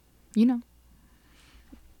 you know?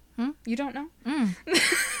 You don't know?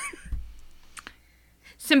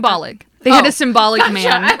 Symbolic. They had a symbolic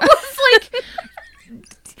man. I was like,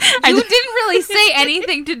 You didn't really say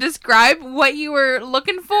anything to describe what you were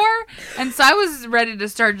looking for, and so I was ready to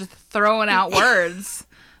start just throwing out words.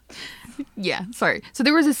 Yeah, sorry. So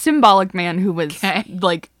there was a symbolic man who was Okay.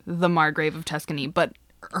 like the Margrave of Tuscany, but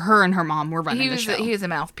her and her mom were running He the was show. he was a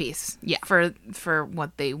mouthpiece. Yeah. For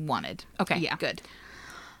what they wanted. Okay. Yeah. Good.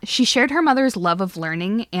 She shared her mother's love of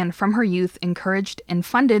learning and from her youth encouraged and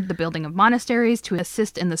funded the building of monasteries to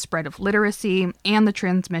assist in the spread of literacy and the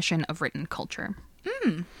transmission of written culture.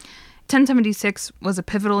 1076 was a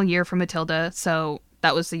pivotal year for Matilda, so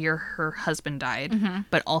that was the year her husband died,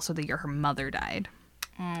 but also the year her mother died.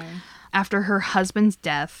 After her husband's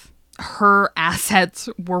death, her assets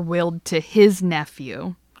were willed to his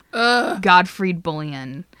nephew, Godfried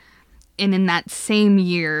Bullion. And in that same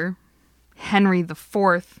year, Henry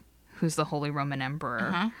IV, who's the Holy Roman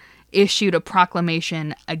Emperor, issued a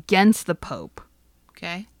proclamation against the Pope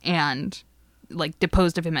Okay. and like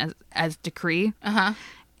deposed of him as decree. Uh-huh.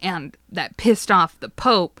 And that pissed off the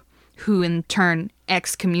Pope, who in turn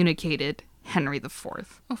excommunicated Henry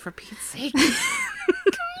IV. Oh, for Pete's sake.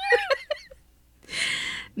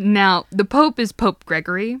 Now, the Pope is Pope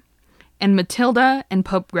Gregory, and Matilda and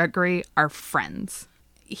Pope Gregory are friends.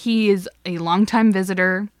 He is a longtime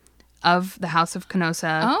visitor of the House of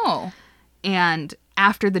Canossa, Oh. and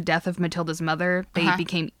after the death of Matilda's mother, they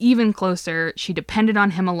became even closer. She depended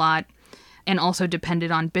on him a lot, and also depended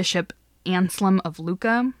on Bishop Anselm of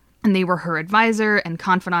Lucca, and they were her advisor and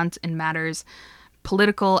confidant in matters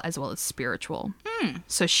political as well as spiritual.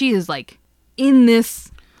 So she is like in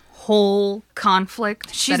this whole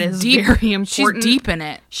conflict She's that is deep. very important. She's deep in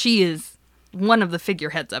it. She is one of the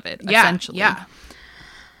figureheads of it, Yeah. essentially. Yeah.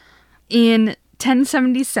 In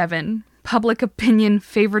 1077, public opinion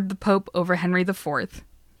favored the Pope over Henry IV.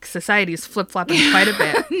 Society's flip-flopping quite a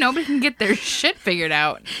bit. Nobody can get their shit figured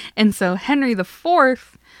out. And so Henry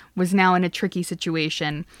IV was now in a tricky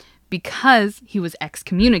situation because he was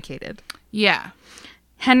excommunicated. Yeah.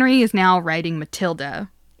 Henry is now writing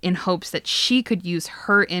Matilda in hopes that she could use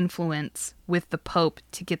her influence with the Pope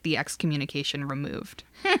to get the excommunication removed.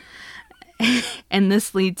 And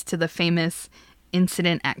this leads to the famous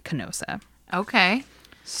incident at Canossa. Okay.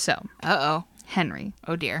 So, Uh-oh. Henry,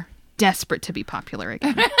 Oh, dear. desperate to be popular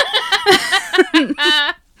again,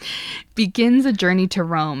 begins a journey to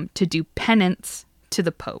Rome to do penance to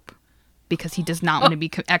the Pope because he does not want to be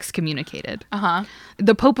excommunicated. Uh-huh.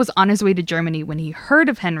 The Pope was on his way to Germany when he heard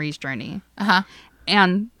of Henry's journey. Uh-huh.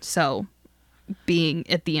 And so, being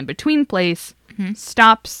at the in-between place,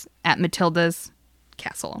 stops at Matilda's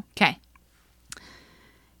castle. Okay.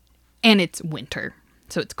 And it's winter,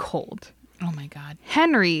 so it's cold. Oh, my God.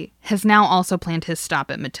 Henry has now also planned his stop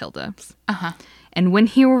at Matilda's. Uh-huh. And when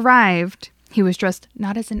he arrived, he was dressed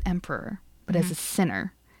not as an emperor, but as a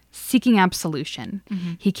sinner, seeking absolution.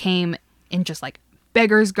 He came in just like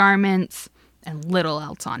beggar's garments and little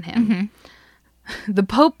else on him. The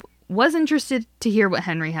Pope was interested to hear what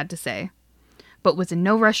Henry had to say, but was in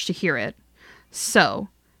no rush to hear it. So,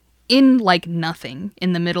 in like nothing,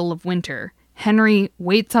 in the middle of winter, Henry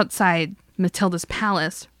waits outside Matilda's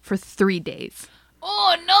palace for 3 days.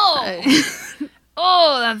 Oh, no.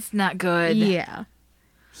 Oh, that's not good. Yeah.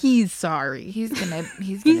 He's sorry. He's gonna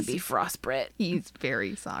be frostbite. He's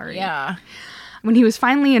very sorry. Yeah. When he was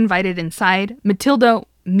finally invited inside, Matilda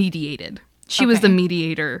mediated. She was Okay. the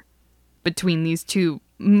mediator between these two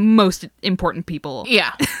most important people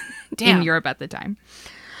Yeah. Damn. in Europe at the time.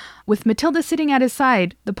 With Matilda sitting at his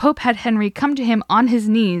side, the Pope had Henry come to him on his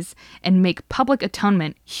knees and make public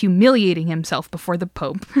atonement, humiliating himself before the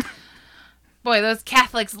Pope. Boy, those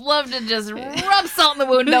Catholics love to just rub salt in the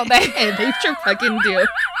wound, don't they? They sure fucking do.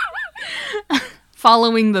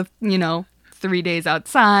 Following the, 3 days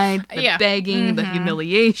outside, the Yeah. begging, the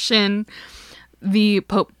humiliation, the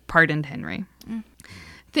Pope pardoned Henry.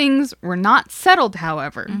 Things were not settled,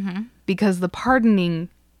 however, because the pardoning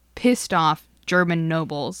pissed off German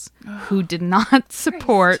nobles who did not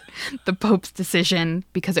support the Pope's decision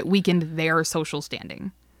because it weakened their social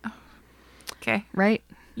standing, Okay. right?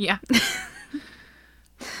 Yeah.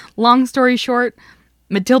 Long story short,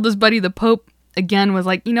 Matilda's buddy, the Pope, again was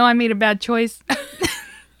like, I made a bad choice.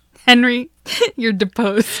 Henry, you're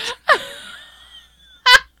deposed.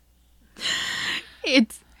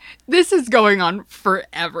 This is going on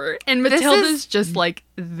forever. And Matilda's just like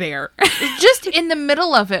there. Just in the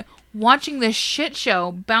middle of it, watching this shit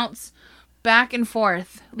show bounce back and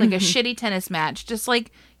forth like a shitty tennis match. Just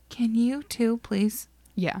like, can you two, please?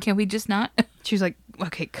 Yeah. Can we just not? She's like,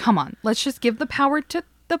 okay, come on. Let's just give the power to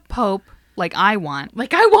the Pope like I want.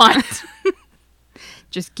 Like I want.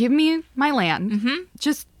 Just give me my land.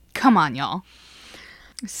 Just come on, y'all.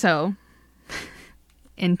 So,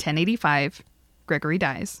 in 1085, Gregory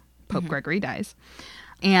dies. Pope Gregory dies.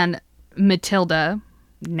 And Matilda,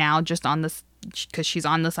 now just on this, because she's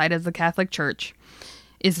on the side of the Catholic Church,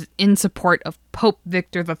 is in support of Pope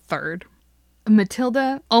Victor III.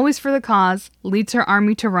 Matilda, always for the cause, leads her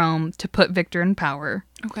army to Rome to put Victor in power,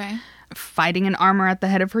 Okay. fighting in armor at the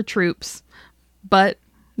head of her troops. But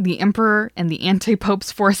the emperor and the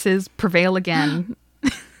anti-pope's forces prevail again,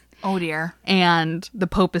 Oh, dear. and the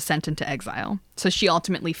pope is sent into exile. So she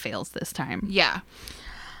ultimately fails this time. Yeah.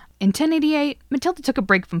 In 1088, Matilda took a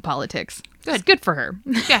break from politics. Good. It's good for her.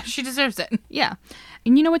 Yeah, she deserves it. Yeah.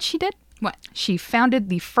 And you know what she did? What? She founded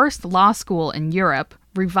the first law school in Europe,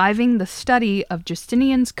 reviving the study of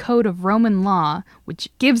Justinian's Code of Roman Law, which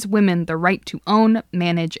gives women the right to own,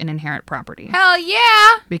 manage, and inherit property. Hell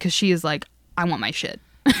yeah. Because she is like, I want my shit.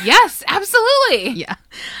 Yes, absolutely. Yeah.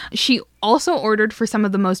 She also ordered for some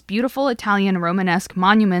of the most beautiful Italian Romanesque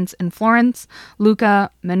monuments in Florence,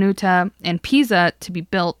 Lucca, Minuta, and Pisa to be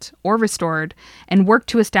built or restored, and worked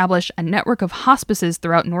to establish a network of hospices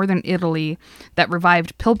throughout northern Italy that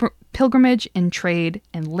revived pilgrimage and trade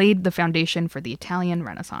and laid the foundation for the Italian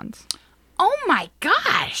Renaissance. Oh my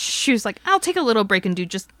gosh. She was like, I'll take a little break and do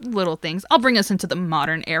just little things. I'll bring us into the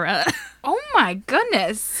modern era. Oh my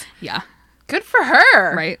goodness. Yeah. Good for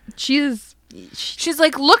her. Right? She's She's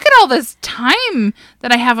like, look at all this time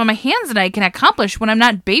that I have on my hands that I can accomplish when I'm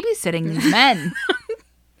not babysitting these men.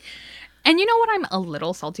 And you know what I'm a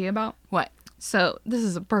little salty about? What? So this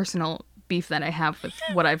is a personal beef that I have with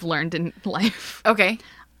what I've learned in life. Okay.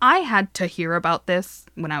 I had to hear about this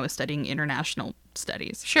when I was studying international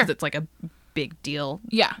studies. Sure. 'Cause it's like a big deal.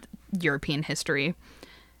 Yeah. European history.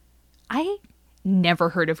 I never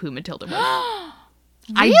heard of who Matilda was.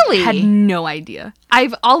 Really? I had no idea.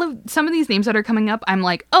 Some of these names that are coming up, I'm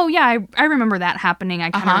like, oh yeah, I remember that happening. I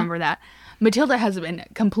kind of remember that. Matilda has been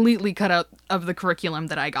completely cut out of the curriculum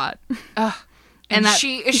that I got. And that-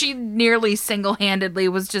 she nearly single-handedly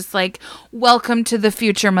was just like, welcome to the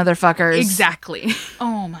future, motherfuckers. Exactly.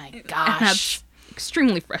 Oh my And gosh. that's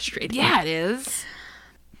extremely frustrating. Yeah, it is.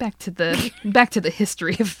 Back to the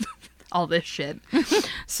history of all this shit.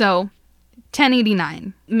 So,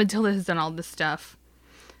 1089. Matilda has done all this stuff.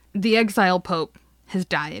 The exile pope has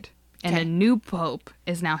died, and Okay. a new pope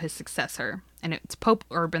is now his successor, and it's Pope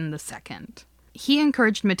Urban II. He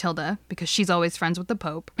encouraged Matilda, because she's always friends with the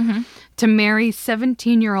pope, to marry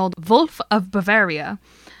 17-year-old Wolf of Bavaria,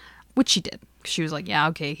 which she did. She was like, yeah,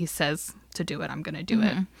 okay, he says to do it, I'm going to do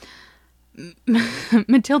it.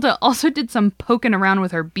 Matilda also did some poking around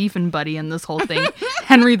with her beefing buddy in this whole thing,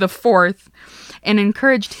 Henry IV, and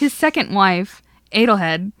encouraged his second wife,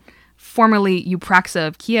 Adelheid, formerly Eupraxa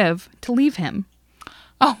of Kiev, to leave him,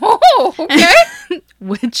 Oh, okay.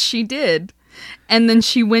 which she did. And then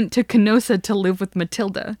she went to Canossa to live with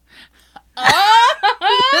Matilda.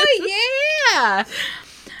 Oh, yeah.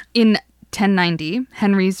 In 1090,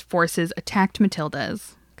 Henry's forces attacked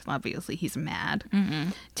Matilda's, because obviously he's mad,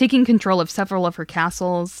 taking control of several of her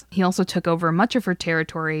castles. He also took over much of her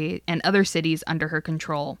territory and other cities under her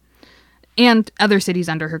control. And other cities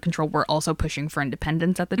under her control were also pushing for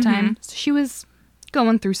independence at the time. So she was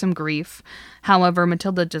going through some grief. However,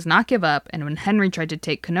 Matilda does not give up, and when Henry tried to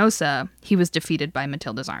take Canossa, he was defeated by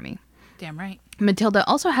Matilda's army. Damn right. Matilda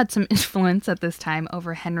also had some influence at this time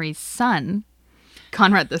over Henry's son,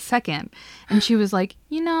 Conrad II. And she was like,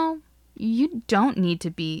 you know, you don't need to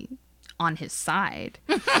be on his side.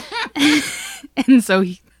 And so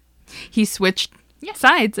he switched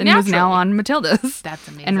sides and was now Naturally. on Matilda's. That's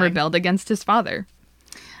amazing. And rebelled against his father.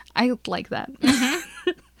 I like that.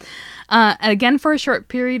 Again, for a short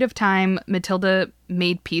period of time, Matilda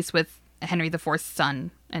made peace with Henry IV's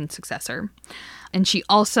son and successor. And she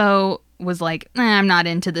also was like, I'm not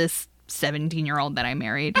into this 17-year-old that I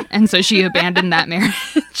married. And so she abandoned that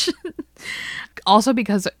marriage. Also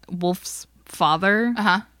because Wolf's father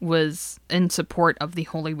was in support of the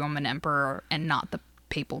Holy Roman Emperor and not the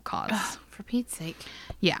papal cause. For Pete's sake.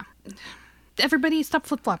 Yeah. Everybody stop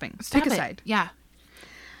flip-flopping. Stop Pick a it. side. Yeah.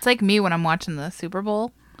 It's like me when I'm watching the Super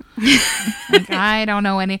Bowl. Like, I don't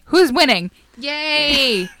know who's winning.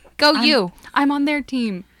 Yay! Go you. I'm on their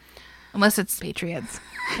team. Unless it's Patriots.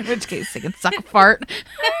 In which case they can suck a fart.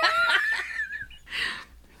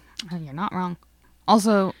 Oh, you're not wrong.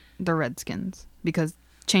 Also, the Redskins, because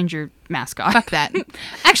change your mascot. Fuck that.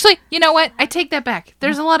 Actually, you know what? I take that back.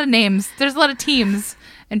 There's a lot of names. There's a lot of teams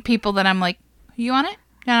and people that I'm like, you on it?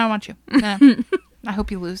 No, I don't want you. No. I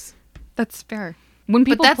hope you lose. That's fair. When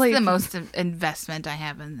people But that's play the most investment I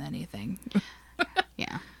have in anything.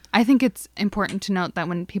 Yeah. I think it's important to note that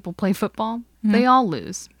when people play football, they all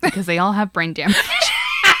lose because they all have brain damage.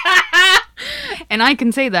 And I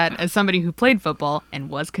can say that as somebody who played football and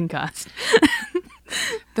was concussed.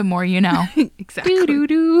 The more you know. Exactly.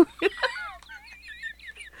 Doo-doo-doo.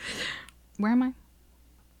 Where am I?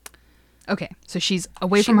 Okay, so she's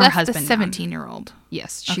away She from her left husband. the now. 17-year-old.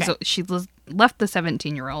 Yes, Okay. left the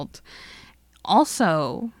 17-year-old.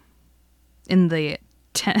 Also, in the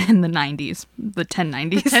 90s, the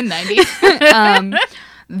 1090s, 1090.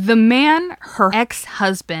 the man her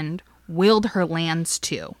ex-husband willed her lands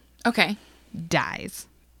to Okay. dies,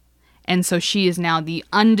 and so she is now the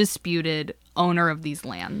undisputed owner of these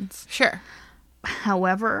lands. Sure.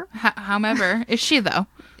 However, However, is she though?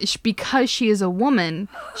 because she is a woman,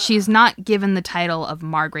 she is not given the title of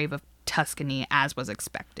Margrave of Tuscany as was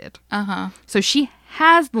expected. So she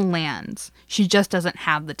has the lands, she just doesn't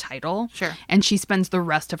have the title. Sure. And she spends the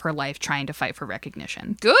rest of her life trying to fight for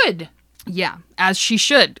recognition. Good. Yeah, as she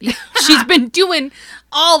should. She's been doing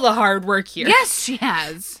all the hard work here. Yes, she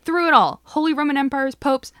has. Through it all, Holy Roman Empires,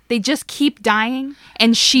 popes, they just keep dying,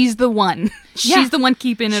 and she's the one. Yeah. She's the one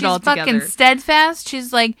keeping it all She's fucking together. steadfast.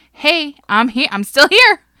 She's like, hey, I'm here. I'm still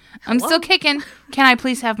here. I'm still kicking. Can I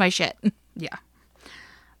please have my shit? Yeah.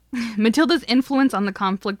 Matilda's influence on the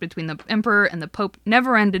conflict between the emperor and the pope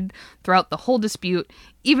never ended throughout the whole dispute,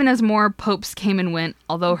 even as more popes came and went,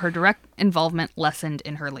 although her direct involvement lessened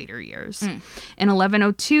in her later years. In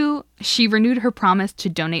 1102, she renewed her promise to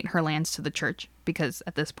donate her lands to the church, because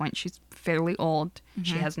at this point she's fairly old,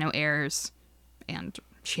 she has no heirs, and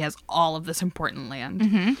she has all of this important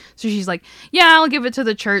land. So she's like, yeah, I'll give it to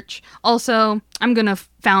the church. Also, I'm going to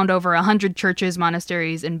found over 100 churches,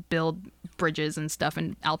 monasteries, and build bridges and stuff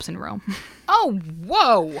in Alps and Rome. Oh,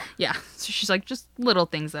 whoa. Yeah. So she's like, just little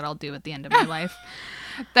things that I'll do at the end of my life.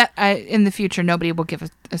 That in the future, nobody will give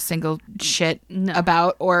a single shit No.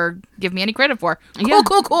 about or give me any credit for. Cool,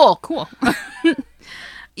 Yeah. cool.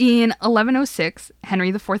 In 1106, Henry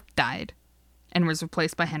IV died and was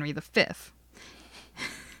replaced by Henry V.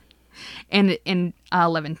 And in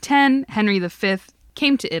 1110, Henry V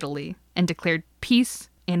came to Italy and declared peace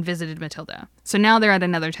and visited Matilda. So now they're at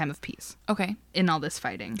another time of peace Okay, in all this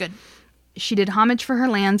fighting. good. She did homage for her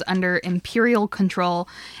lands under imperial control,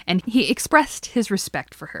 and he expressed his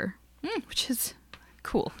respect for her, which is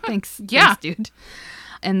cool. Thanks, Yeah. thanks, dude.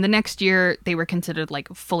 And the next year, they were considered like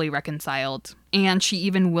fully reconciled, and she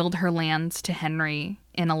even willed her lands to Henry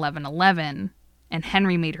in 1111, and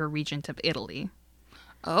Henry made her regent of Italy.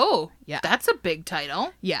 Oh, Yeah. That's a big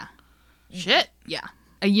title. Yeah, Shit. yeah.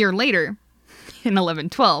 A year later, in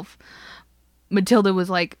 1112, Matilda was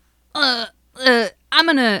like, I'm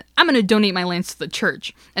gonna donate my lands to the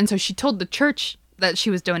church. And so she told the church that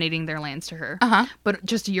she was donating their lands to her. But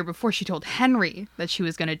just a year before, she told Henry that she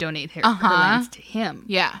was going to donate her lands to him.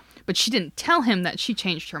 Yeah. But she didn't tell him that she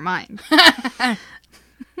changed her mind.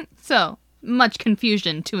 So, much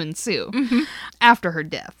confusion to ensue after her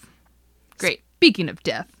death. Great. Speaking of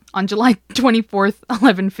death, on July 24th,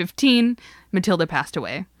 1115, Matilda passed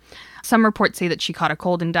away. Some reports say that she caught a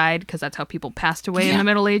cold and died, because that's how people passed away in the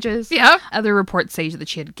Middle Ages. Yeah. Other reports say that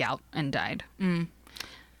she had gout and died. Bummer.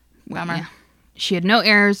 Yeah. She had no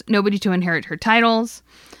heirs, nobody to inherit her titles,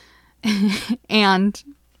 and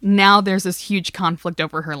now there's this huge conflict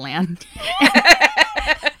over her land.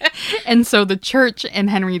 And so the church and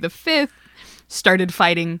Henry V started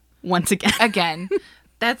fighting once again. Again.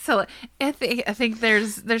 That's so. I think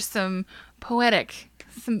there's some poetic,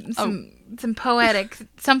 some poetic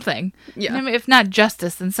something. Yeah. I mean, if not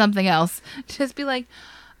justice, then something else. Just be like,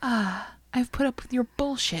 I've put up with your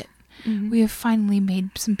bullshit. We have finally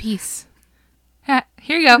made some peace.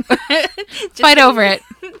 Here you go. Fight over it.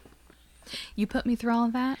 You put me through all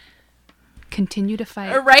of that. Continue to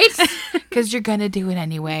fight. Right? Because you're gonna do it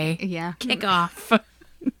anyway. Yeah. Kick off.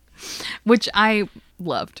 Which I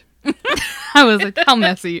loved. I was like, how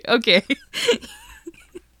messy. Okay.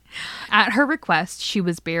 At her request, she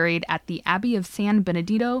was buried at the Abbey of San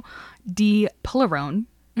Benedetto di Pellerone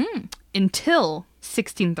until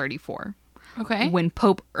 1634, Okay. when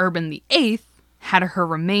Pope Urban VIII had her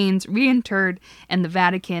remains reinterred in the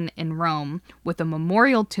Vatican in Rome, with a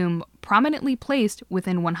memorial tomb prominently placed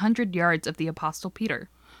within 100 yards of the Apostle Peter.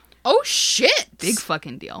 Oh shit. Big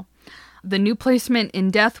fucking deal. The new placement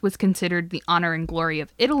in death was considered the honor and glory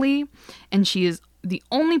of Italy, and she is the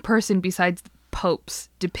only person besides the popes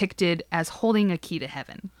depicted as holding a key to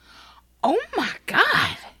heaven. Oh my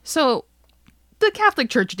god. So, the Catholic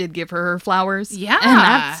Church did give her flowers. Yeah. And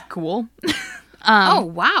that's cool. Oh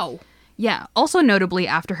wow. Yeah. Also notably,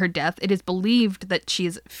 after her death, it is believed that she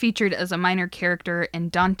is featured as a minor character in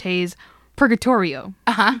Dante's Purgatorio,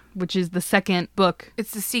 which is the second book,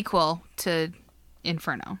 It's the sequel to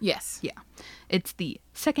Inferno. yes. Yeah. It's the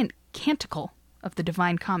second canticle of the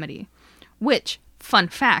Divine Comedy, which, fun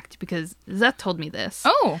fact, because Zeth told me this,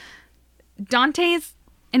 Oh. Dante's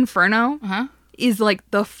Inferno Uh-huh. is like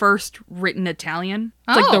the first written Italian.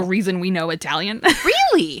 It's like the Oh. reason we know Italian.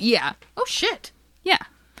 Really? Yeah. Oh, shit. Yeah.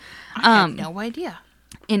 I had no idea.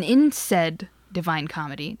 And in said Divine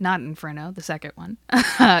Comedy, not Inferno, the second one,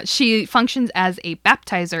 she functions as a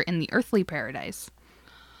baptizer in the earthly paradise.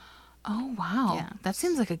 Oh, wow. Yeah. That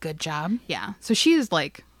seems like a good job. Yeah. So she is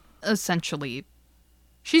like essentially,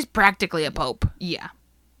 She's practically a pope. yeah.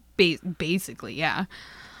 Basically, yeah.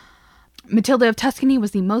 Matilda of Tuscany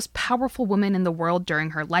was the most powerful woman in the world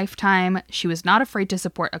during her lifetime. She was not afraid to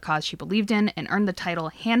support a cause she believed in and earned the title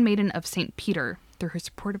Handmaiden of St. Peter through her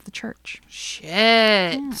support of the church.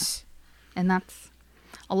 Shit. And that's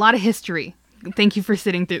a lot of history. Thank you for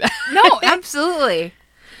sitting through that. No, absolutely.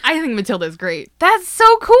 I think Matilda's great. That's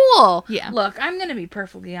so cool. Yeah. Look, I'm going to be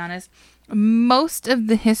perfectly honest. Most of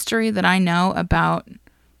the history that I know about,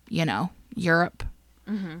 Europe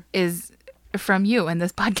is from you in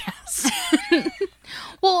this podcast.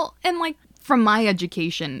 Well, and like from my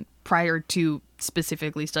education prior to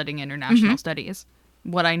specifically studying international studies,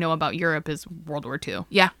 what I know about Europe is World War II.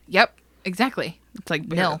 Yeah. Yep. Exactly. It's like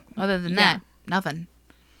Nil. Other than Yeah. that, nothing.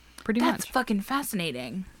 pretty That's much. fucking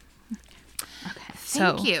fascinating. Okay.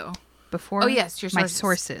 Thank you. Before Oh, yes, your my sources.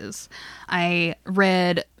 sources, I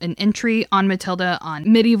read an entry on Matilda on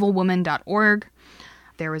medievalwoman.org.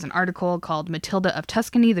 There was an article called Matilda of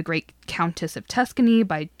Tuscany, the Great Countess of Tuscany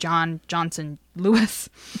by John Johnson Lewis.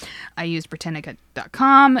 I used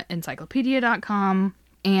Britannica.com, Encyclopedia.com,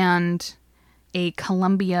 and a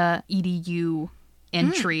Columbia EDU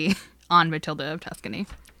entry on Matilda of Tuscany.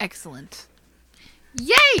 Excellent.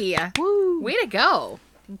 Yay! Woo! Way to go.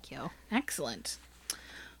 Thank you. Excellent.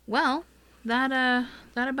 Well, that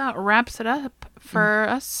about wraps it up for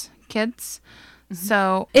us kids.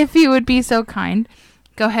 So, if you would be so kind,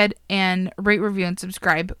 go ahead and rate, review, and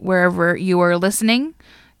subscribe wherever you are listening.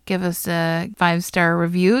 Give us 5-star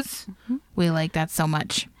reviews. We like that so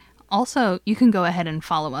much. Also, you can go ahead and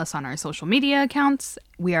follow us on our social media accounts.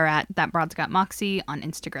 We are at That Broad's Got Moxie on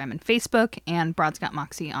Instagram and Facebook, and Broad's Got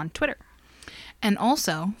Moxie on Twitter. And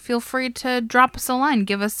also, feel free to drop us a line,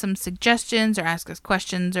 give us some suggestions, or ask us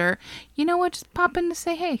questions, or, you know what, just pop in to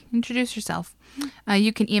say hey, introduce yourself.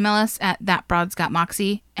 You can email us at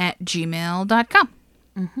thatbroadsgotmoxie@gmail.com.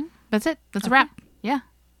 That's it. That's a wrap. Yeah.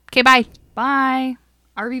 Okay, bye. Bye.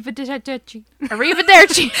 Arrivederci.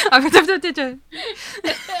 Arrivederci.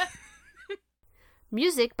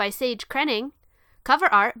 Music by Sage Krenning.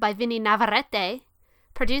 Cover art by Vinny Navarrete.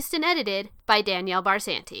 Produced and edited by Danielle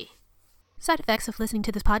Barsanti. Side effects of listening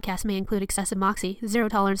to this podcast may include excessive moxie, zero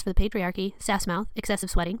tolerance for the patriarchy, sass mouth, excessive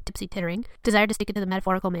sweating, tipsy tittering, desire to stick it to the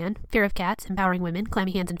metaphorical man, fear of cats, empowering women,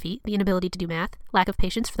 clammy hands and feet, the inability to do math, lack of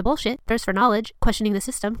patience for the bullshit, thirst for knowledge, questioning the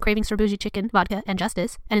system, cravings for bougie chicken, vodka, and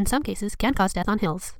justice, and in some cases can cause death on hills.